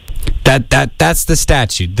 That's the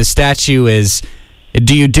statue. The statue is,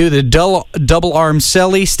 do you do the double arm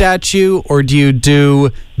Selly statue, or do you do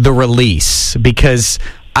the release? Because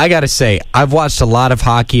I got to say, I've watched a lot of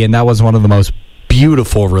hockey, and that was one of the most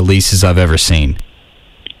beautiful releases I've ever seen.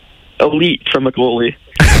 Elite from a goalie.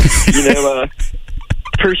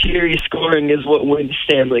 Tertiary scoring is what wins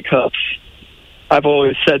Stanley Cups. I've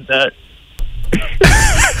always said that.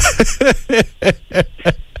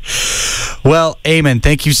 Well, Eamon,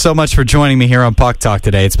 thank you so much for joining me here on Puck Talk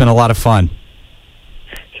today. It's been a lot of fun.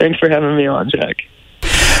 Thanks for having me on, Jack.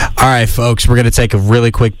 All right, folks, we're going to take a really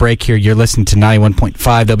quick break here. You're listening to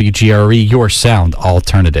 91.5 WGRE, your sound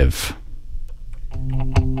alternative.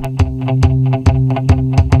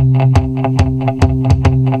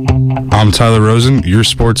 I'm Tyler Rosen, your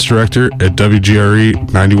sports director at WGRE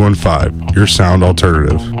 91.5, your sound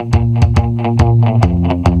alternative.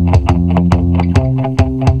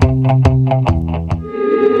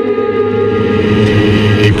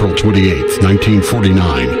 April 28th,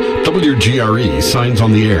 1949, WGRE signs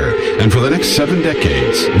on the air, and for the next 7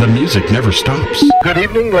 decades, the music never stops. Good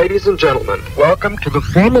evening, ladies and gentlemen. Welcome to the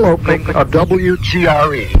formal opening of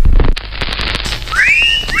WGRE.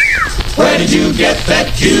 Where did you get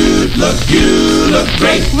that cute look? You look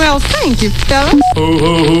great. Well, thank you, fella.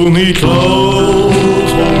 Hold me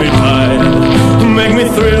close, hold me tight, make me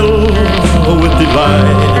thrill with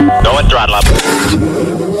delight. Go and throttle up.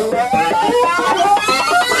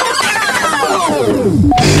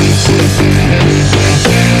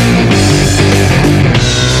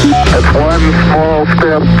 It's one small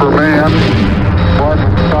step for man, one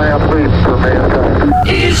giant leap for mankind.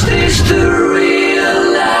 Is this the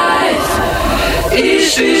real life?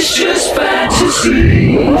 Is this just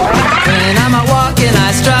fantasy? When I'm out walking,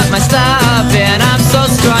 I strut my stuff, and I'm so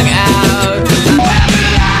strung out.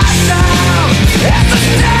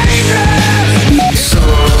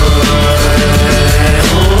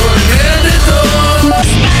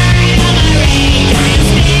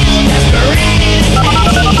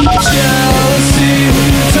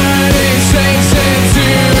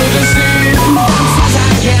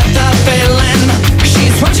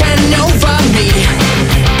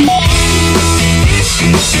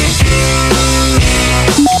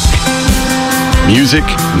 Music,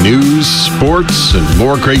 news, sports, and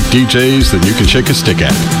more great DJs than you can shake a stick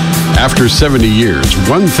at. After 70 years,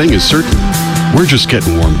 one thing is certain. We're just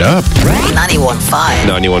getting warmed up. 91.5.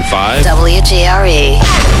 91.5.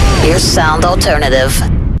 WGRE, your sound alternative.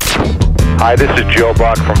 Hi, this is Joe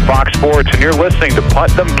Buck from Fox Sports, and you're listening to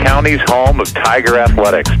Putnam County's home of Tiger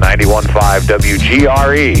Athletics, 91.5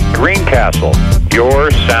 WGRE, Greencastle, your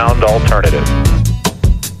sound alternative.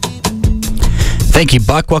 Thank you,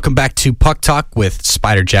 Buck. Welcome back to Puck Talk with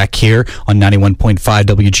Spider Jack here on 91.5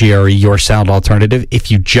 WGRE, your sound alternative.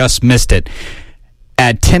 If you just missed it,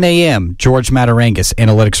 at 10 a.m., George Matarangas,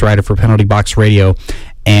 analytics writer for Penalty Box Radio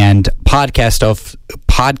and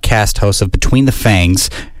podcast host of Between the Fangs,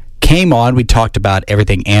 came on. We talked about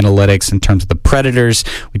everything analytics in terms of the Predators.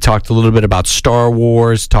 We talked a little bit about Star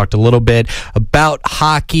Wars, talked a little bit about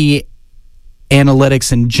hockey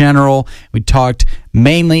analytics in general. We talked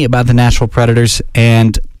mainly about the Nashville Predators,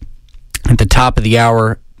 and At the top of the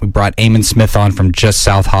hour, we brought Eamon Smith on from Just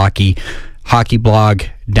South Hockey blog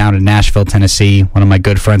down in Nashville, Tennessee, one of my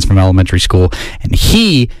good friends from elementary school. And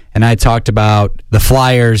he and I talked about the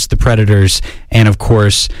Flyers, the Predators, and, of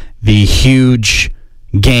course, the huge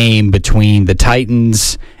game between the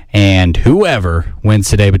Titans and whoever wins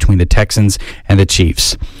today between the Texans and the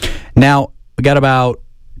Chiefs. Now, we got about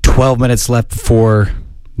 12 minutes left before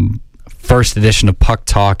first edition of Puck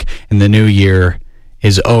Talk in the new year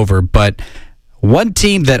is over, but one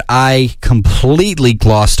team that I completely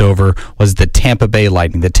glossed over was the Tampa Bay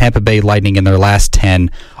Lightning. The Tampa Bay Lightning in their last 10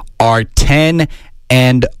 are 10-0,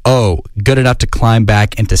 good enough to climb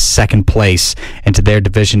back into second place into their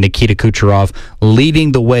division. Nikita Kucherov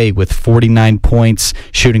leading the way with 49 points,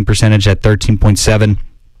 shooting percentage at 13.7.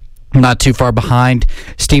 Not too far behind,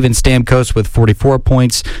 Steven Stamkos with 44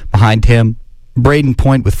 points. Behind him, Braden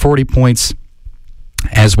Point with 40 points,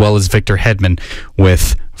 as well as Victor Hedman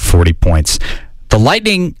with 40 points. The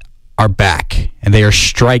Lightning are back, and they are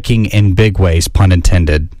striking in big ways, pun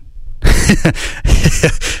intended.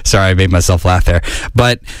 Sorry, I made myself laugh there.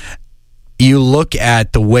 But you look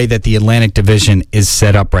at the way that the Atlantic Division is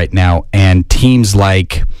set up right now, and teams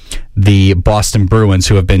like the Boston Bruins,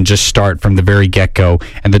 who have been just start from the very get-go,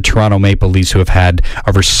 and the Toronto Maple Leafs, who have had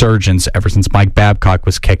a resurgence ever since Mike Babcock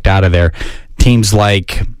was kicked out of there. Teams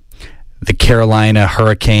like the Carolina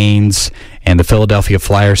Hurricanes and the Philadelphia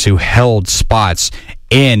Flyers, who held spots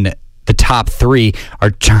in the top three,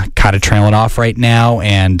 are kind of trailing off right now,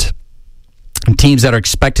 and teams that are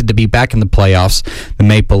expected to be back in the playoffs, the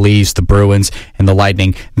Maple Leafs, the Bruins, and the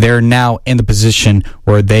Lightning, they're now in the position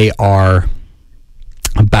where they are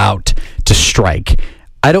about to strike.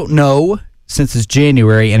 I don't know, since it's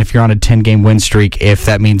January, and if you're on a 10-game win streak, if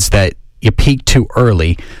that means that you peak too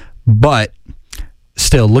early, but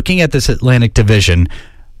still, looking at this Atlantic Division,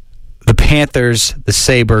 the Panthers, the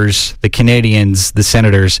Sabres, the Canadiens, the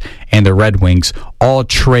Senators, and the Red Wings all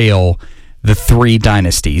trail the three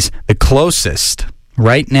dynasties. The closest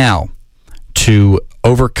right now to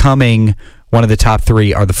overcoming one of the top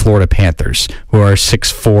three are the Florida Panthers, who are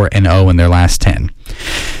 6-4-0 in their last 10.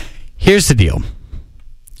 Here's the deal.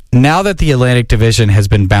 Now that the Atlantic Division has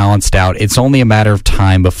been balanced out, it's only a matter of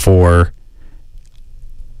time before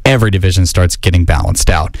every division starts getting balanced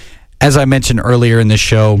out. As I mentioned earlier in the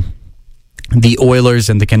show, the Oilers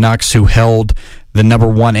and the Canucks, who held the number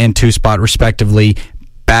 1 and 2 spot respectively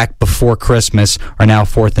back before Christmas, are now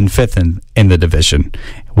 4th and 5th in the division,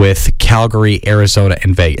 with Calgary, Arizona,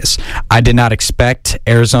 and Vegas. I did not expect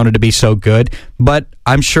Arizona to be so good, but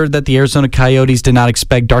I'm sure that the Arizona Coyotes did not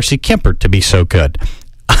expect Darcy Kemper to be so good.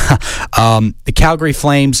 The Calgary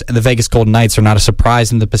Flames and the Vegas Golden Knights are not a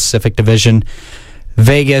surprise in the Pacific Division.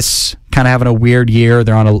 Vegas kind of having a weird year.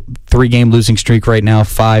 They're on a 3-game losing streak right now,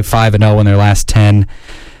 5-0 in their last 10.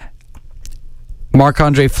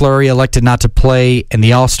 Marc-Andre Fleury elected not to play in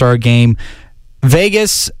the All-Star game.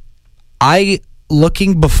 Vegas,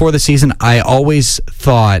 looking before the season, I always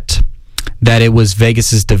thought that it was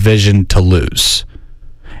Vegas's division to lose.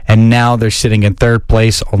 And now they're sitting in third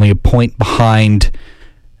place, only a point behind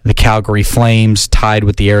the Calgary Flames, tied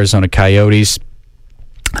with the Arizona Coyotes.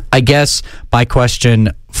 I guess my question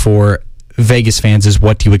for Vegas fans is,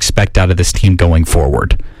 what do you expect out of this team going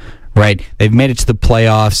forward? Right? They've made it to the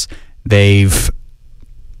playoffs. They've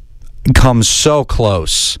come so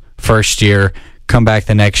close first year, come back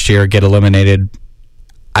the next year, get eliminated.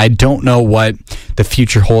 I don't know what the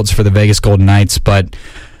future holds for the Vegas Golden Knights, but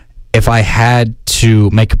if I had to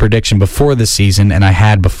make a prediction before the season, and I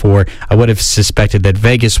had before, I would have suspected that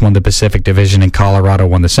Vegas won the Pacific Division and Colorado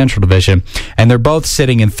won the Central Division, and they're both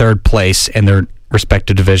sitting in third place in their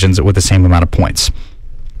respective divisions with the same amount of points.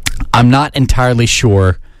 I'm not entirely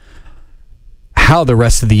sure how the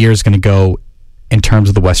rest of the year is going to go in terms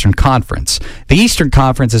of the Western Conference. The Eastern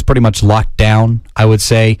Conference is pretty much locked down, I would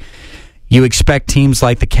say. You expect teams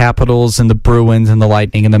like the Capitals and the Bruins and the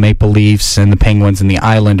Lightning and the Maple Leafs and the Penguins and the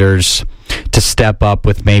Islanders to step up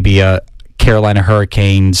with maybe a Carolina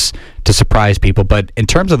Hurricanes to surprise people. But in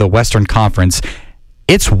terms of the Western Conference,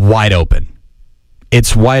 it's wide open.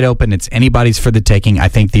 It's wide open. It's anybody's for the taking. I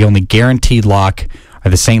think the only guaranteed lock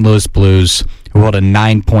are the St. Louis Blues, who hold a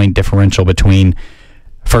 9-point differential between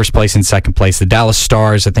first place and second place. The Dallas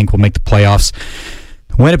Stars, I think, will make the playoffs.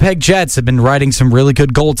 Winnipeg Jets have been riding some really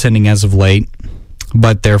good goaltending as of late,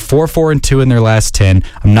 but they're 4-4-2 in their last 10.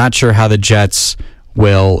 I'm not sure how the Jets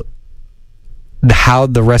how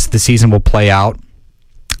the rest of the season will play out.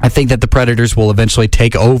 I think that the Predators will eventually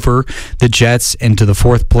take over the Jets into the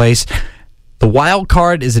 4th place. The wild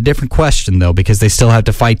card is a different question, though, because they still have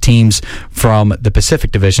to fight teams from the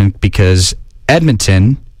Pacific Division, because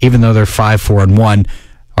Edmonton, even though they're 5-4-1,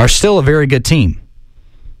 are still a very good team.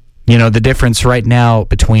 You know, the difference right now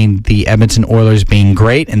between the Edmonton Oilers being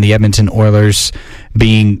great and the Edmonton Oilers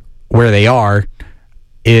being where they are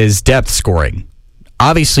is depth scoring.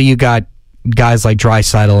 Obviously, you got guys like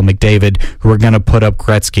Draisaitl and McDavid who are going to put up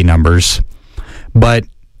Gretzky numbers. But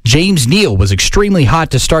James Neal was extremely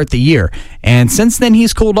hot to start the year, and since then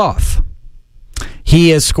he's cooled off. He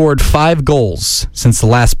has scored 5 goals since the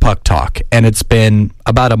last Puck Talk, and it's been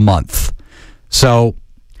about a month. So,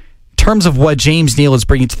 in terms of what James Neal is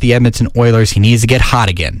bringing to the Edmonton Oilers, he needs to get hot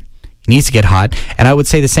again. He needs to get hot, and I would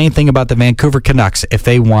say the same thing about the Vancouver Canucks if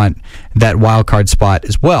they want that wild card spot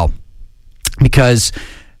as well. Because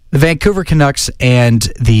the Vancouver Canucks and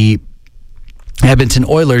the Edmonton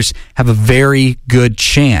Oilers have a very good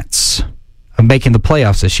chance of making the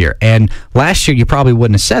playoffs this year. And last year, you probably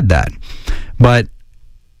wouldn't have said that. But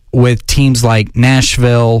with teams like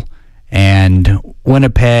Nashville and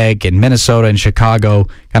Winnipeg and Minnesota and Chicago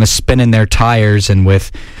kind of spinning their tires, and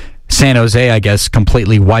with San Jose, I guess,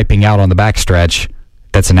 completely wiping out on the backstretch,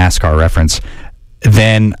 that's a NASCAR reference,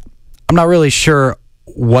 then I'm not really sure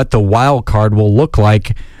what the wild card will look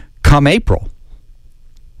like come April.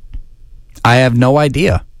 I have no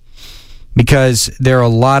idea, because there are a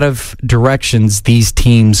lot of directions these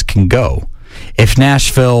teams can go. If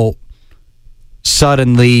Nashville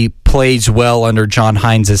suddenly plays well under John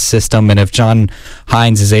Hines' system, and if John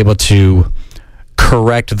Hines is able to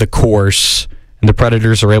correct the course and the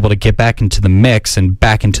Predators are able to get back into the mix and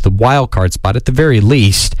back into the wild card spot at the very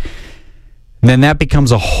least, then that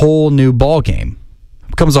becomes a whole new ball game. It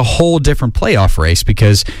becomes a whole different playoff race,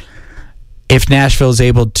 because if Nashville is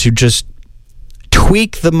able to just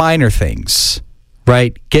tweak the minor things,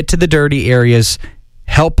 right, get to the dirty areas,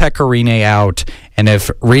 help Pekka Rinne out, and if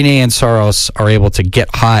Rinne and Saros are able to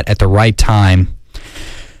get hot at the right time,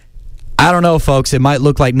 I don't know, folks. It might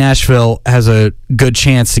look like Nashville has a good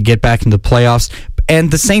chance to get back into the playoffs.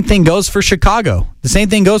 And the same thing goes for Chicago. The same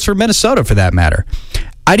thing goes for Minnesota, for that matter.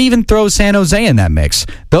 I'd even throw San Jose in that mix.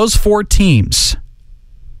 Those 4 teams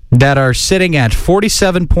that are sitting at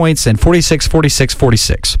 47 points and 46, 46,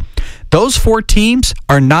 46. Those 4 teams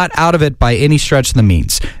are not out of it by any stretch of the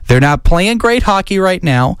means. They're not playing great hockey right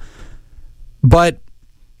now, but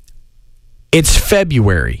it's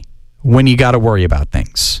February when you got to worry about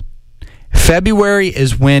things. February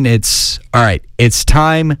is when it's, all right, it's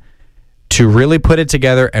time to really put it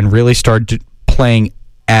together and really start playing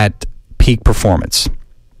at peak performance.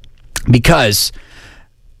 Because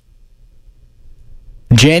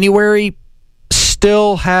January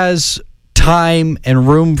still has time and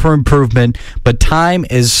room for improvement, but time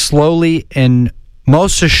is slowly and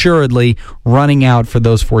most assuredly running out for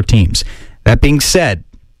those 4 teams. That being said,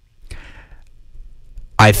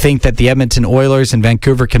 I think that the Edmonton Oilers and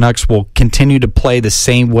Vancouver Canucks will continue to play the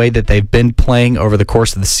same way that they've been playing over the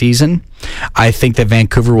course of the season. I think that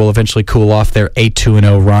Vancouver will eventually cool off their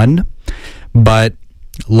 8-2-0 run. But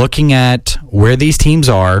looking at where these teams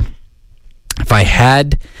are, if I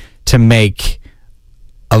had to make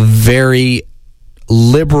a very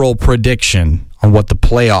liberal prediction on what the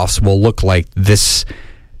playoffs will look like this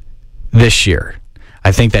year,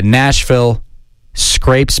 I think that Nashville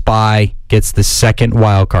scrapes by, gets the second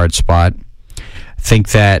wild card spot. I think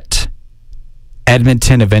that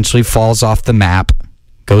Edmonton eventually falls off the map,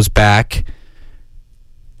 goes back,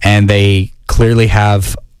 and they clearly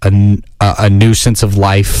have a new sense of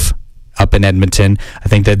life up in Edmonton. I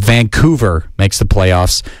think that Vancouver makes the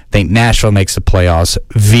playoffs. I think Nashville makes the playoffs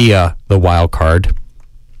via the wild card.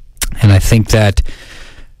 And I think that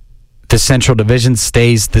the Central Division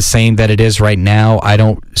stays the same that it is right now. I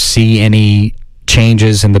don't see any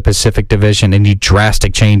changes in the Pacific Division, any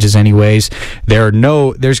drastic changes anyways. There's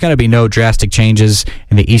going to be no drastic changes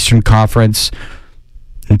in the Eastern Conference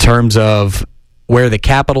in terms of where the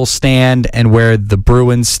Capitals stand and where the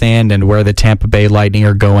Bruins stand and where the Tampa Bay Lightning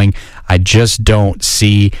are going. I just don't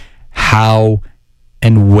see how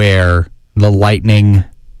and where the Lightning,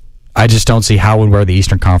 I just don't see how and where the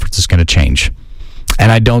Eastern Conference is going to change.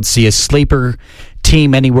 And I don't see a sleeper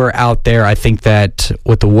team anywhere out there. I think that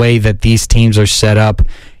with the way that these teams are set up,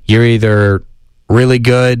 you're either really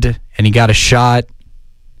good and you got a shot,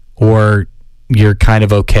 or you're kind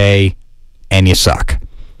of okay and you suck.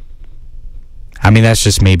 I mean, that's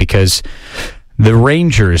just me, because the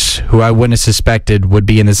Rangers, who I wouldn't have suspected would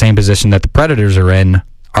be in the same position that the Predators are in,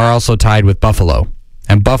 are also tied with Buffalo.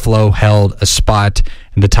 And Buffalo held a spot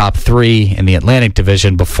in the top 3 in the Atlantic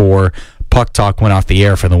Division before Puck Talk went off the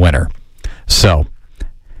air for the winter. So,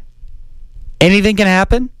 anything can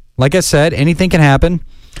happen. Like I said, anything can happen.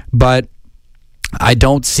 But I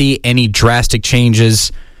don't see any drastic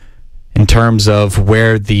changes in terms of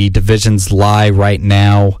where the divisions lie right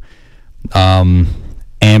now.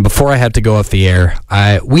 And before I have to go off the air,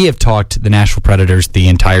 we have talked the Nashville Predators the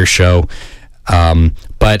entire show,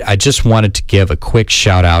 but I just wanted to give a quick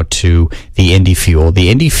shout out to the Indy Fuel. The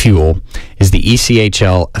Indy Fuel is the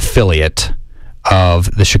ECHL affiliate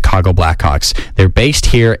of the Chicago Blackhawks. They're based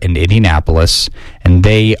here in Indianapolis, and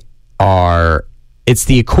it's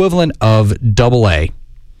the equivalent of AA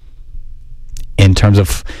in terms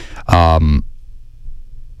of,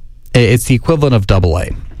 it's the equivalent of AA.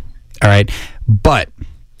 All right, but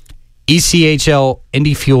ECHL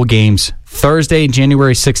Indy Fuel games Thursday,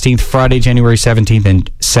 January 16th, Friday, January 17th, and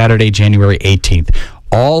Saturday, January 18th.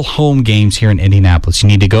 All home games here in Indianapolis. You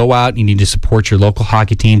need to go out. You need to support your local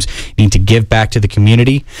hockey teams. You need to give back to the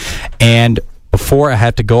community. And before I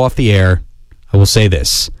have to go off the air, I will say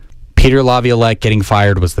this. Peter Laviolette getting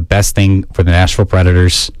fired was the best thing for the Nashville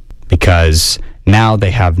Predators because now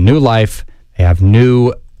they have new life. They have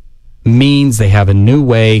new means. They have a new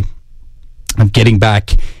way of getting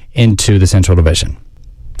back into the Central Division.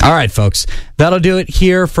 All right, folks. That'll do it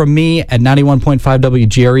here from me at 91.5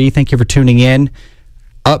 WGRE. Thank you for tuning in.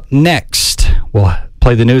 Up next, we'll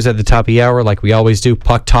play the news at the top of the hour like we always do.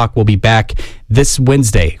 Puck Talk will be back this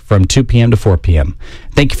Wednesday from 2 p.m. to 4 p.m.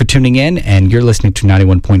 Thank you for tuning in, and you're listening to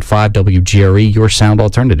 91.5 WGRE, your sound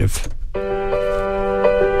alternative.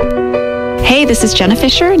 Hey, this is Jenna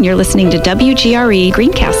Fisher, and you're listening to WGRE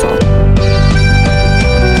Greencastle.